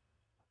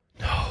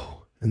 no.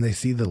 And they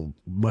see the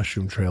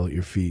mushroom trail at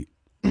your feet.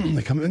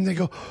 They come in and they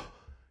go,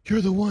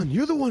 You're the one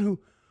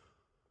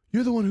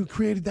who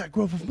created that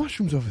grove of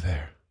mushrooms over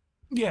there.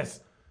 Yes,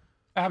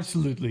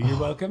 absolutely. You're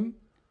welcome.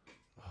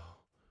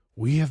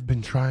 We have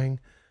been trying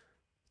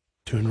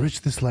to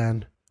enrich this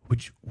land.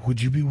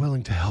 Would you be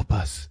willing to help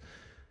us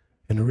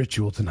in a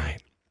ritual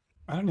tonight?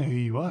 I don't know who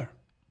you are.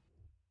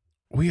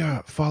 We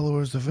are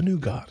followers of a new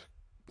god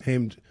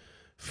named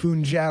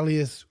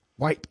Funjalius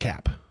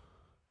Whitecap.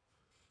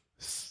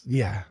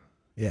 Yeah.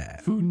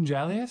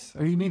 Fungalius?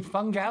 Or you mean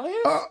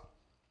Fungalius?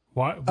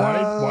 Why?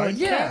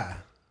 Yeah.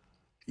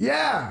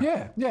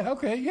 yeah,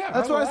 okay, yeah.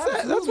 That's I will what I said.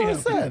 That's absolutely what I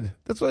help you. said.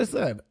 That's what I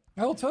said.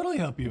 I will totally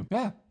help you.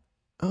 Yeah,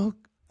 Oh,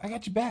 I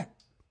got your back.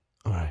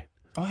 all right.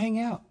 I'll hang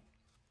out.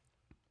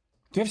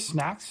 Do you have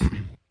snacks?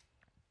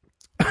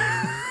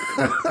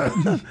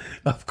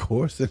 Of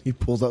course. And he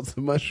pulls out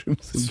some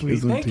mushrooms and Sweet,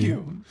 gives them thank to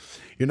you.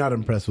 You're not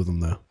impressed with them,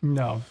 though.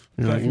 No,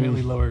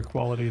 definitely lower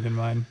quality than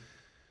mine.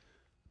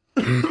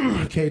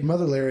 Cade,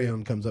 Mother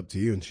Larion comes up to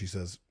you and she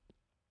says,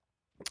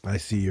 I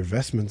see your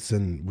vestments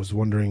and was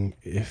wondering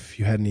if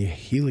you had any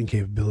healing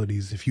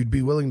capabilities, if you'd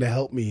be willing to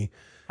help me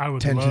I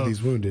would tend to love.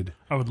 these wounded.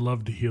 I would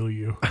love to heal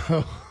you.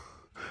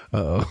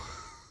 Uh-oh.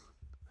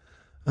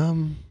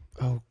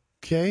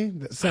 Okay.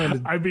 That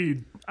sounded...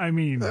 I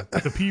mean,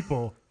 the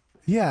people.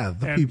 Yeah,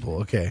 the And-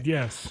 people. Okay.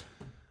 Yes.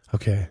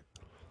 Okay.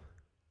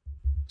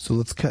 So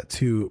let's cut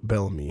to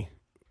Bellamy.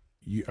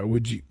 Are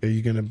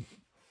you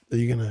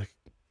gonna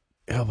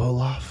help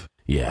Olaf?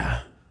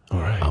 Yeah. All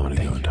right. I want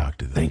to go and talk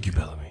to them. Thank you,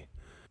 Bellamy.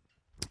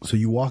 So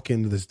you walk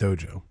into this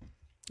dojo.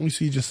 You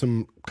see just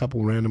some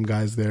couple random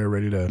guys there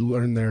ready to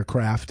learn their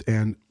craft,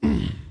 and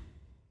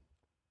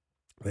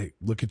they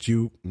look at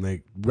you and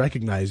they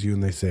recognize you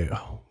and they say,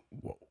 "Oh,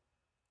 whoa,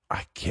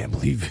 I can't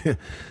believe it.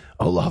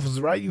 Olaf was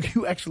right.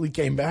 You actually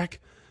came back.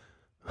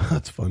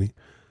 That's funny."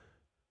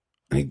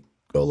 And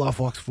Olaf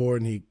walks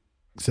forward and he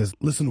says,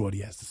 "Listen to what he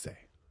has to say."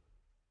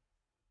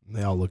 And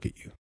they all look at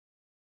you.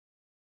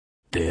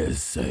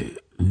 There's a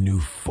new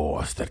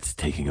force that's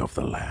taking over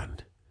the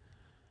land.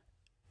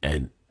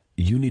 And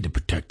you need to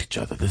protect each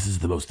other. This is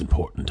the most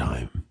important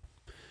time.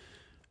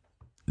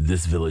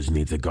 This village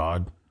needs a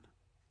guard.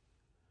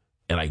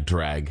 And I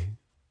drag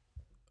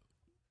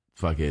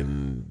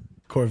fucking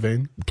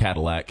Corvain.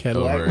 Cadillac.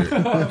 Over.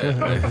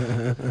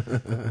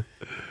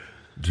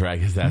 Drag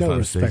his ass No on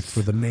respect stage.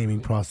 for the naming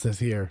process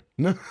here.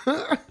 No.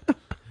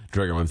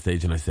 Drag him on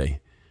stage and I say,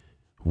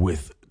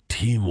 with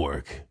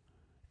teamwork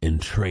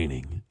and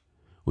training,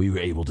 we were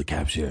able to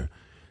capture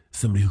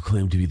somebody who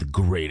claimed to be the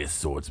greatest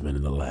swordsman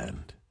in the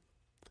land.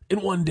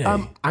 In one day.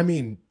 I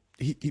mean,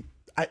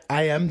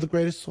 I am the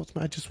greatest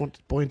swordsman. I just want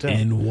to point out.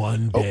 In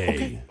one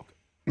day.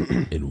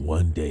 Okay. In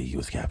one day he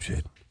was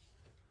captured.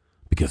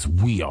 Because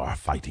we are a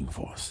fighting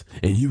force.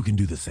 And you can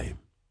do the same.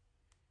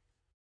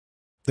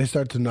 They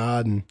start to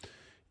nod, and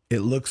it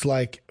looks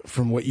like,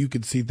 from what you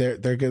could see, they're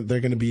going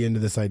to be into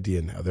this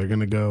idea now. They're going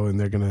to go and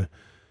they're going to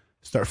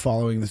start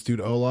following this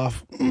dude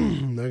Olaf.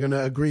 They're going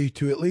to agree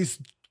to at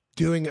least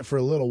doing it for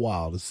a little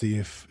while to see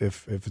if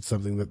it's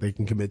something that they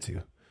can commit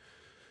to.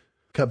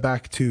 Cut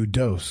back to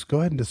Dose. Go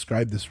ahead and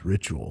describe this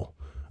ritual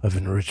of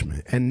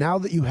enrichment. And now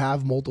that you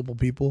have multiple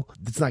people,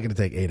 it's not going to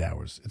take 8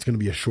 hours. It's going to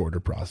be a shorter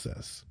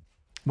process.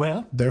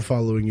 Well, They're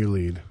following your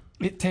lead.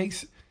 it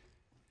takes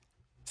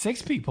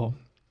 6 people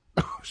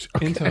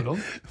Okay. in total.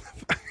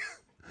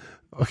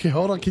 Okay,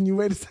 hold on. Can you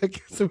wait a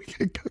second so we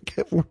can go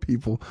get more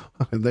people?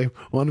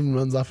 One of them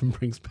runs off and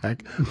brings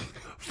back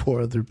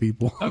 4 other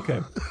people.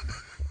 Okay.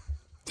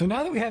 So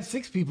now that we have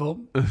 6 people,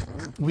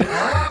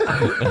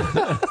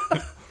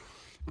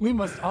 we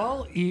must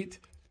all eat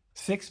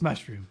 6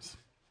 mushrooms.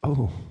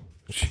 Oh,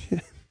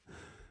 shit.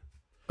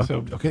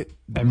 So Okay,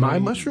 Everybody- my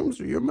mushrooms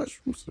or your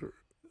mushrooms? Or...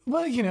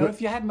 well, you know,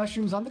 if you had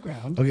mushrooms on the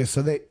ground. Okay,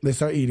 so they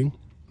start eating.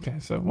 Okay,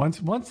 so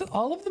once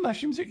all of the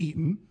mushrooms are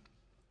eaten,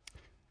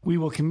 we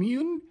will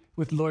commune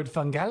with Lord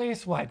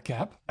Fungalius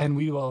Whitecap, and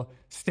we will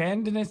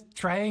stand in a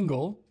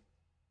triangle.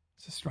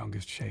 It's the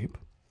strongest shape.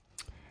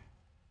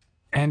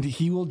 And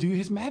he will do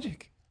his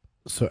magic.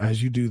 So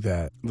as you do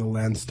that, the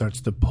land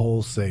starts to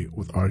pulsate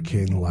with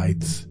arcane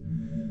lights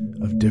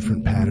of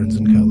different patterns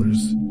and colors.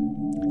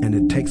 And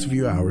it takes a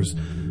few hours,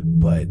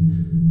 but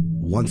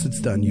once it's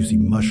done, you see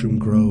mushroom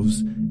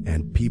groves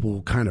and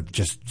people kind of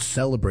just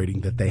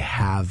celebrating that they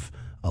have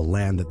a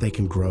land that they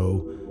can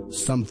grow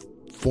some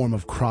form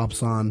of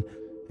crops on.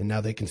 And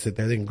now they can sit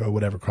there, they can grow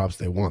whatever crops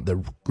they want.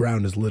 The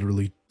ground is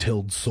literally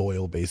tilled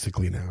soil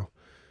basically now.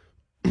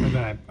 And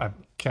then I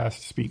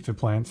cast Speak to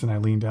Plants, and I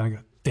lean down and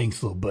go,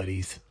 thanks, little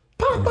buddies.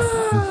 All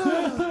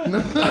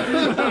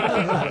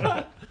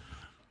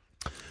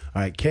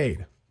right,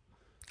 Cade.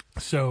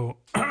 So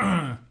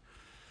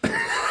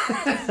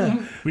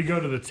we go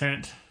to the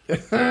tent,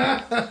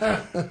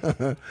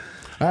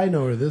 I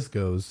know where this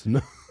goes.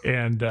 No.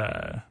 and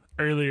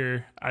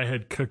earlier I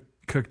had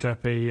cooked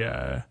up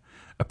a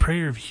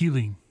prayer of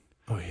healing,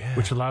 Oh, yeah.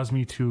 which allows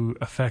me to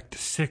affect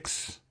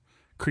 6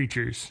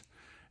 creatures,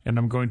 and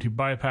I'm going to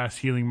bypass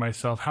healing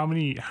myself. How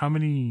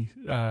many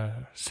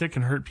sick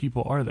and hurt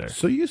people are there?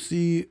 So you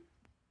see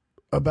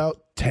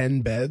about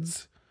 10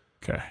 beds,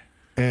 Okay.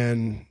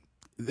 and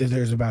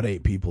there's about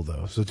 8 people,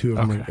 though. So 2 of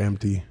them are Okay.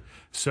 empty.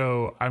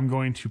 So I'm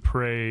going to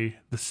pray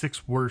the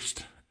 6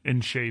 worst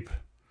in shape,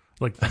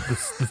 like the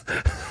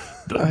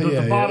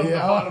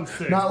bottom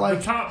 6, Not like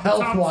the top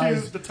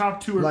health-wise. 2. The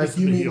top 2 are Like,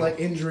 missing you the mean heel. like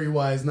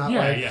injury-wise, not Yeah,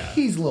 like, yeah.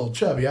 he's a little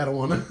chubby, I don't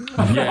want to.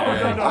 No, we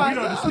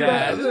don't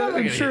discuss.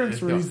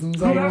 Insurance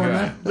reasons, I don't Whoever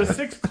want the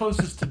 6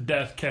 closest to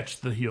death catch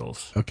the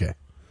heels. to. Okay.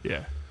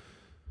 Yeah.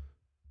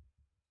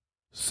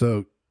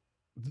 So,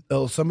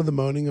 some of the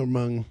moaning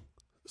among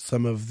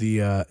some of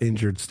the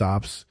injured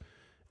stops,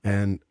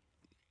 and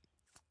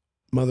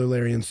Mother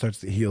Larian starts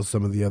to heal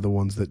some of the other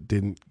ones that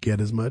didn't get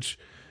as much.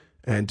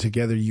 And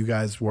together you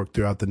guys work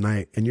throughout the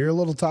night. And you're a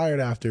little tired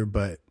after,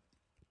 but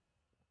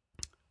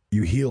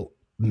you heal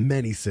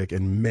many sick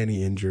and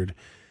many injured.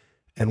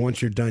 And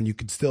once you're done, you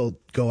could still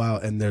go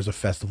out, and there's a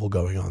festival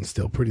going on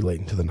still pretty late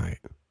into the night.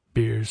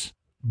 Beers.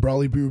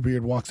 Brawly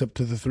Brewbeard walks up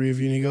to the 3 of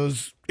you and he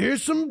goes,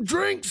 "Here's some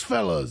drinks,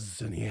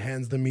 fellas." And he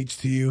hands them each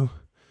to you.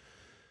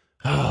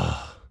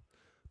 Ah,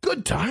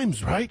 good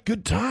times, right?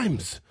 Good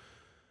times.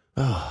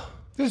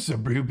 This is a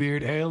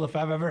Brewbeard ale if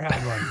I've ever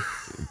had one.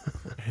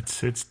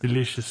 It's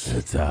delicious.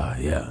 It's,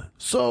 yeah.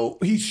 So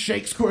he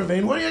shakes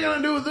Corvain. "What are you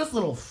going to do with this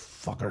little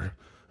fucker?"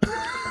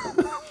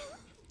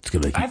 It's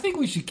going to make I think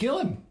we should kill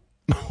him.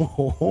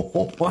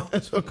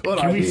 That's a good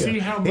Can we idea. see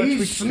how much He's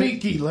we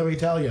sneaky, let me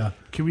tell you.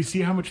 Can we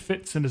see how much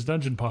fits in his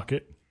dungeon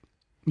pocket?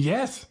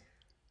 Yes.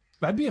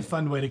 That'd be a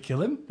fun way to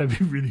kill him. That'd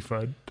be really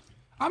fun.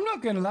 I'm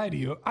not going to lie to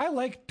you. I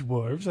like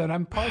dwarves, and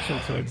I'm partial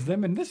towards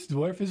them, and this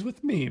dwarf is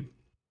with me.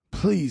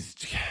 Please,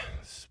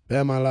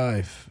 spare my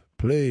life.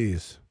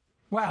 Please.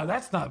 Wow,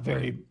 that's not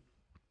very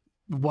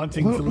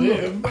wanting to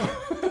live.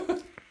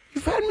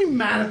 You've had me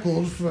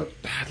manacled for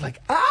like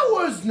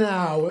hours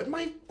now.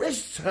 My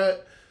wrists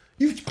hurt.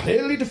 You've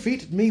clearly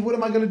defeated me. What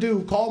am I going to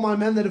do? Call my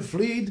men that have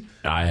fled?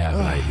 I have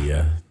an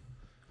idea.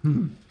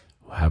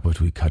 How about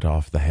we cut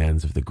off the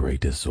hands of the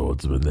greatest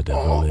swordsman that ever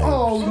lived?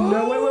 Oh,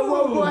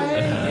 no. Wait.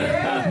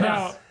 Yes.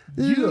 Now,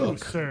 you,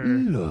 Look, sir,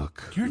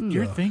 look.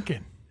 you're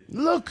thinking.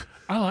 Look.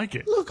 I like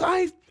it. Look,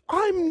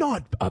 I'm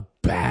not a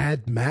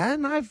bad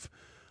man. I've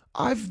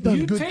done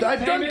You good. take I've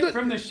done payment good.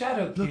 from the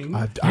Shadow King.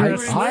 You're a You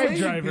slave enslaved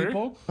driver.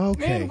 people.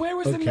 Okay, And where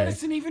was the okay.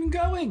 medicine even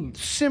going?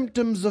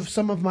 Symptoms of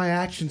some of my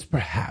actions,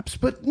 perhaps,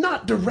 but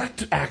not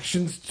direct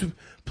actions. To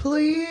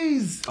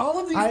please, All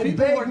of these I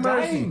people beg are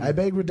mercy. dying. I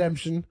beg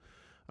redemption.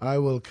 I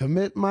will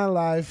commit my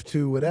life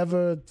to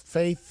whatever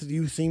faith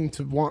you seem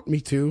to want me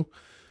to.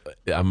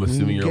 I'm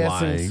assuming you're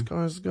Guessing lying. Can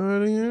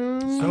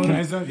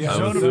I zone? Yeah,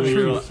 Zone of zone of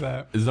truth.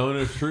 truth. Zone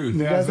of truth.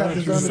 Yeah, You guys zone have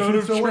of to zone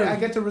truth. the truth. So wait, I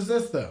get to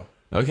resist though.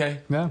 Okay.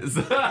 Yeah.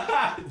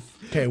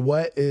 Okay,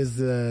 what is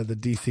the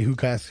DC? Who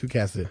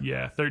cast it?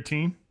 Yeah,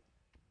 13.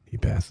 He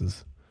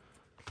passes.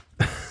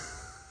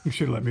 You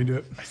should have let me do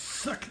it.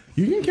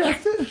 You can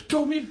cast it.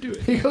 Told me to do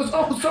it. He goes,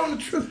 oh, zone the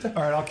truth. All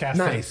right, I'll cast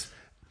it. Nice.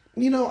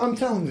 You know, I'm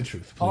telling the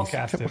truth. Please. I'll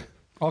cast it.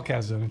 I'll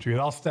cast zone of truth.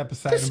 I'll step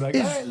aside and be like,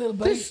 all right, little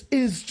buddy.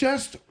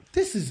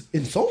 This is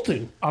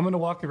insulting. I'm gonna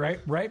walk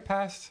right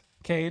past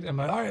Cade. I'm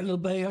like, all right, little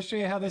buddy, I'll show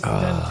you how this is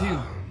done too.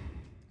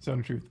 Zone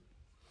of truth.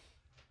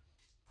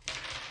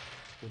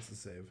 What's the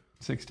save?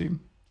 16.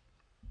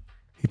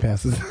 He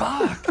passes.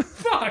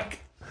 Fuck.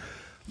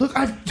 Look,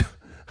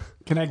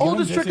 Can I give him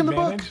Oldest trick in the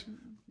book. disadvantage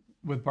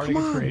with bardic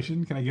Come on.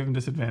 inspiration? Can I give him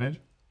disadvantage?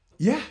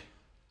 Yeah,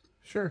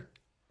 sure.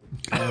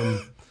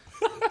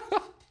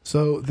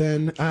 So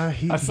then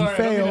he sorry,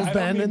 fails. I don't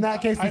Then mean- in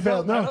that case he I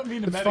failed. don't- I No, don't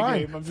mean to it's metagame.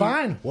 fine. I'm just-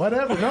 Fine,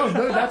 whatever. No,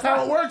 that's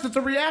how it works. It's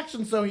a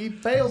reaction. So he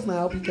fails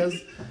now because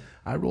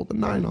I rolled a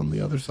 9 on the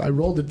other side. I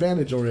rolled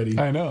advantage already.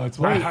 I know. It's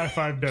I why. high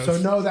five does. So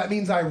no, that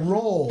means I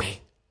roll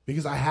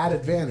because I had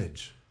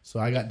advantage. So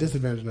I got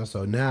disadvantage now.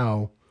 So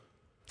now,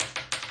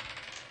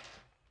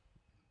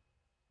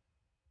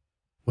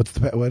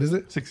 what is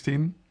it?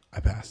 16. I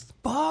passed.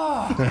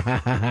 All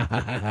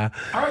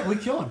right, we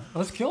kill him.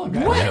 Let's kill him,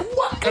 guys.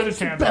 What? Cut his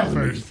hands off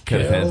first. Cut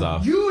his hands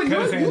off. You and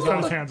Cut his hands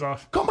Cut his hands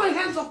off. Cut my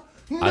hands off.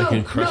 No, I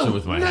can crush it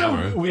with my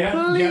hammer. We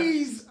have,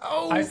 Please.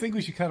 Oh. I think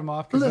we should cut him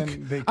off because Look,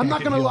 then they can't I'm not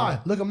get gonna healed. lie.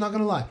 Look, I'm not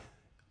gonna lie.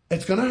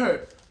 It's gonna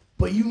hurt,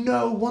 but you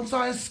know, once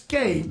I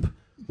escape,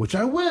 which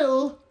I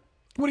will.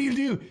 What do you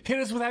do? Hit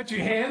us without your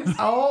hands?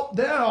 Oh,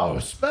 there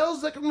are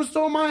spells that can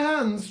restore my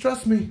hands.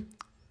 Trust me.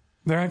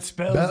 There aren't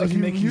spells that can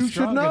make you should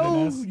stronger than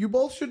know. us. You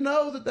both should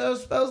know that there are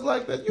spells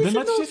like that. You Then should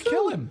let's know just too.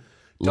 kill him.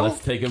 Let's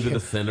Don't take him to kill-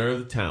 the center of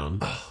the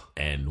town,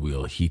 and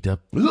we'll heat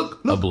up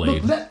Look, a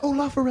blade, let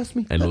Olaf arrest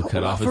me. and Let we'll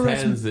cut off Olaf his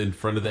arrest me. hands in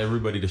front of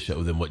everybody to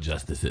show them what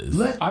justice is.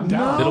 I'm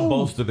down. No. It'll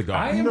bolster the I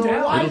guard. am No,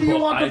 down. why do you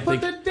It'll want bo- to I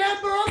put think- the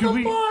dapper on Could the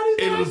we- party?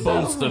 It'll there?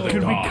 bolster the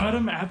Could we guard. cut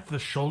him at the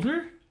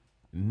shoulder?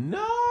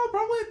 No,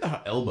 probably at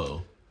the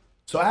elbow.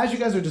 So as you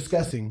guys are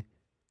discussing,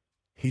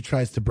 he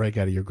tries to break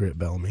out of your grip,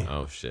 Bellamy.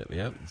 Oh shit!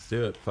 Yep, let's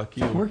do it. Fuck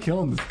you. We're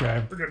killing this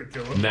guy. We're gonna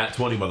kill him. Nat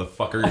 20,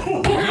 motherfucker.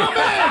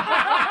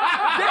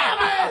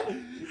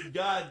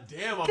 God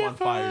damn, I'm on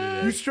fire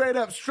You today. straight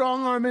up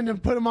strong arm him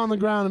and put him on the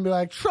ground and be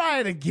like, try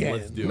it again.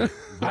 Let's do it.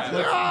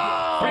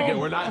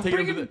 We're not taking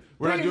him to the,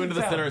 we're not doing to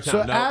the center of So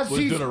town. No, as we're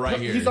he's, doing it right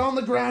here. he's on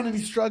the ground and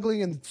he's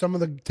struggling, and some of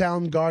the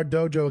town guard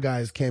dojo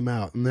guys came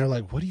out and they're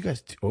like, "What do you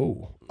guys do?"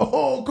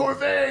 Oh,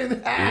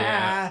 Corvain!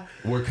 Yeah.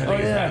 We're cutting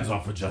his yeah. hands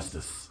off for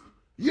justice.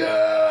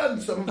 Yeah!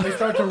 And some, they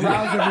start to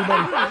rouse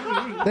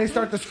everybody. They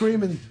start to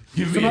scream, and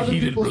Give some me a other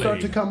heated people start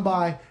to blade. come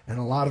by, and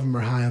a lot of them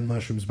are high on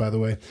mushrooms, by the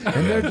way,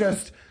 and they're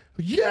just,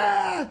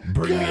 yeah!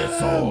 Bring me a yeah,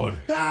 sword.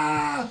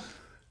 Ah!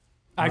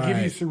 I give you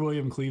right. Sir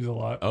William Cleves a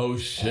lot. Oh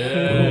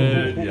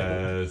shit!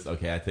 Yes.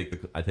 Okay, I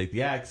take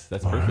the axe.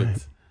 That's perfect.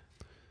 right.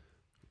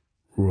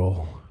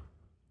 Roll.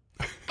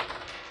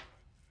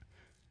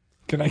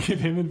 Can I give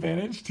him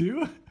advantage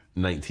too?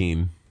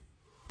 19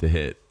 to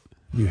hit.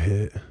 You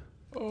hit.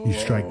 You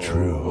strike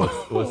true.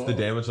 What's the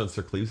damage on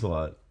Sir Cleves a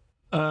lot?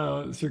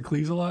 Sir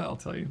Cleves a lot, I'll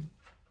tell you.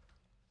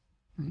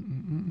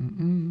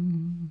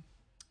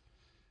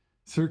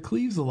 Sir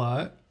Cleves a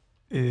lot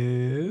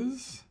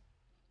is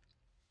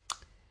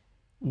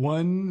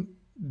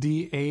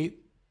 1d8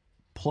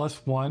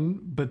 plus 1,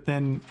 but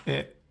then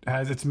it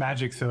has its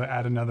magic, so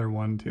add another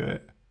 1 to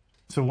it.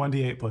 So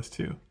 1d8 plus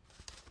 2.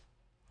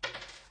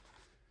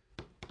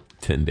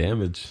 10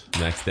 damage.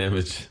 Max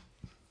damage.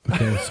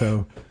 Okay,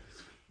 so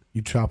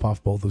you chop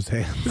off both his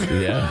hands.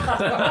 Yeah.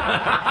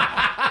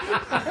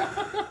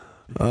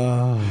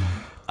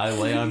 I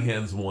lay on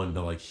hands 1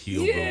 to like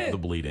heal the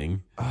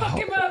bleeding. Fuck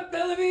him up,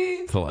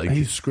 Bellamy! To like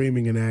He's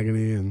screaming in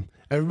agony, and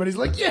everybody's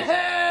like,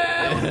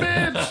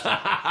 "Yeah,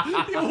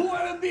 bitch!" You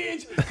what a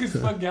bitch! Because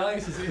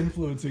Spongalius is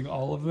influencing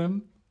all of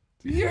them.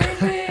 You're a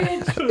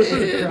bitch!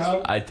 The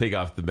crowd. I take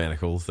off the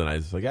manacles and I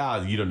was like,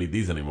 you don't need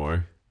these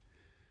anymore.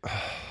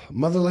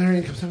 Mother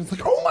Larian comes in and is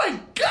like, "Oh my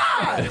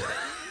god!"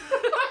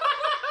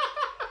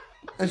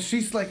 And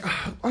she's like,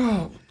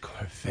 "Oh,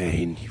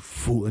 Corvain, you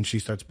fool!" And she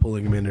starts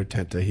pulling him in her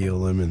tent to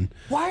heal him. And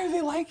Why are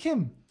they like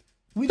him?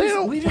 We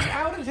just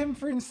outed him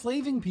for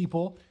enslaving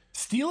people,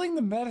 stealing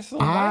the medicine.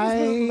 Why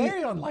does Mother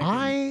Larian like him?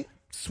 I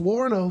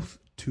swore an oath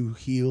to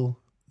heal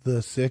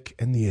the sick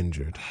and the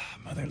injured.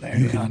 Mother You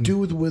Larian. can do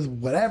with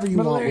whatever you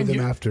Mother want Larian, with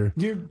him you're- after.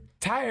 You're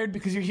tired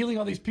because you're healing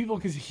all these people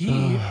because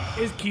he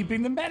is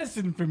keeping the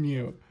medicine from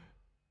you.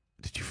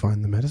 Did you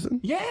find the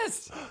medicine?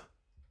 Yes!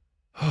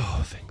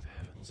 Oh, thank the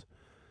heavens.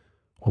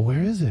 Well,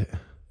 where is it?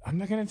 I'm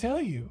not going to tell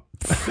you.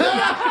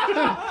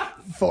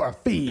 For a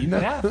fee. No.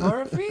 Yeah,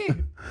 for a fee.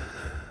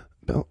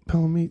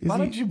 Bellamy, Why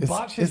don't you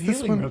botch his this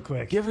healing one- real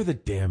quick? Give her the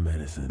damn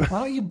medicine. Why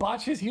don't you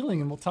botch his healing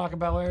and we'll talk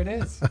about where it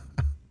is?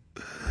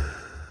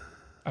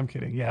 I'm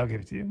kidding. Yeah, I'll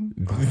give it to you.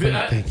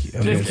 Thank you.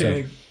 Okay, Just so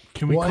kidding.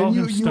 Can we Well, call and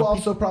him you Stumpy?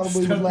 also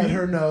probably would let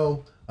her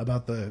know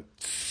about the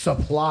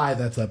supply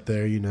that's up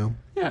there, you know.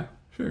 Yeah,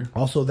 sure.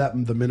 Also,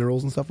 that the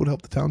minerals and stuff would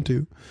help the town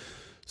too.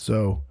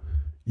 So,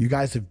 you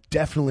guys have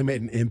definitely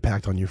made an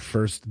impact on your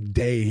first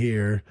day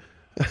here.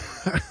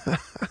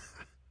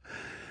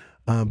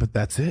 But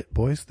that's it,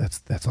 boys.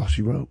 That's all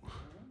she wrote.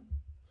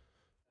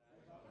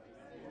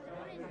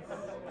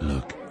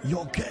 Look,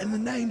 you're getting the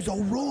names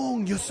all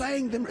wrong. You're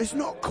saying them. It's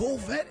not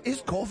Corvette, it's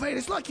Corvette.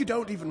 It's like you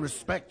don't even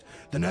respect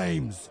the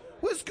names.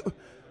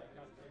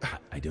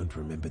 I don't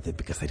remember them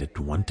because I didn't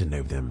want to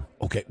know them.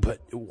 Okay, but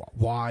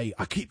why?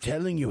 I keep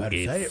telling you how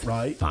to say it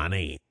right.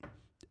 Funny.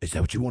 Is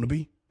that what you want to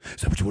be?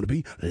 Is that what you want to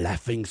be?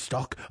 Laughing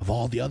stock of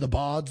all the other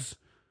bards?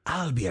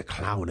 I'll be a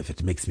clown if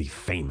it makes me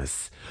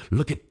famous.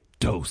 Look at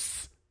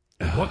Dose.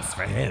 It works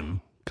for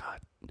him. God.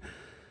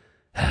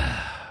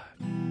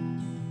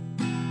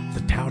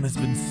 The town has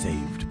been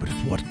saved, but at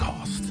what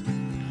cost?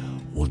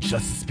 Will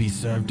justice be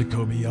served to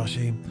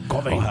Kobayashi?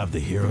 Kobe. Or have the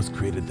heroes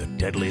created the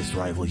deadliest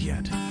rival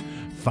yet?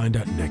 Find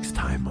out next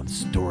time on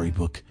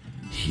Storybook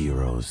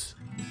Heroes.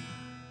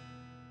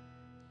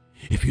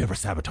 If you ever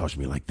sabotage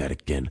me like that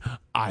again,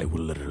 I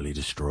will literally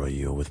destroy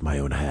you with my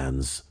own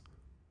hands.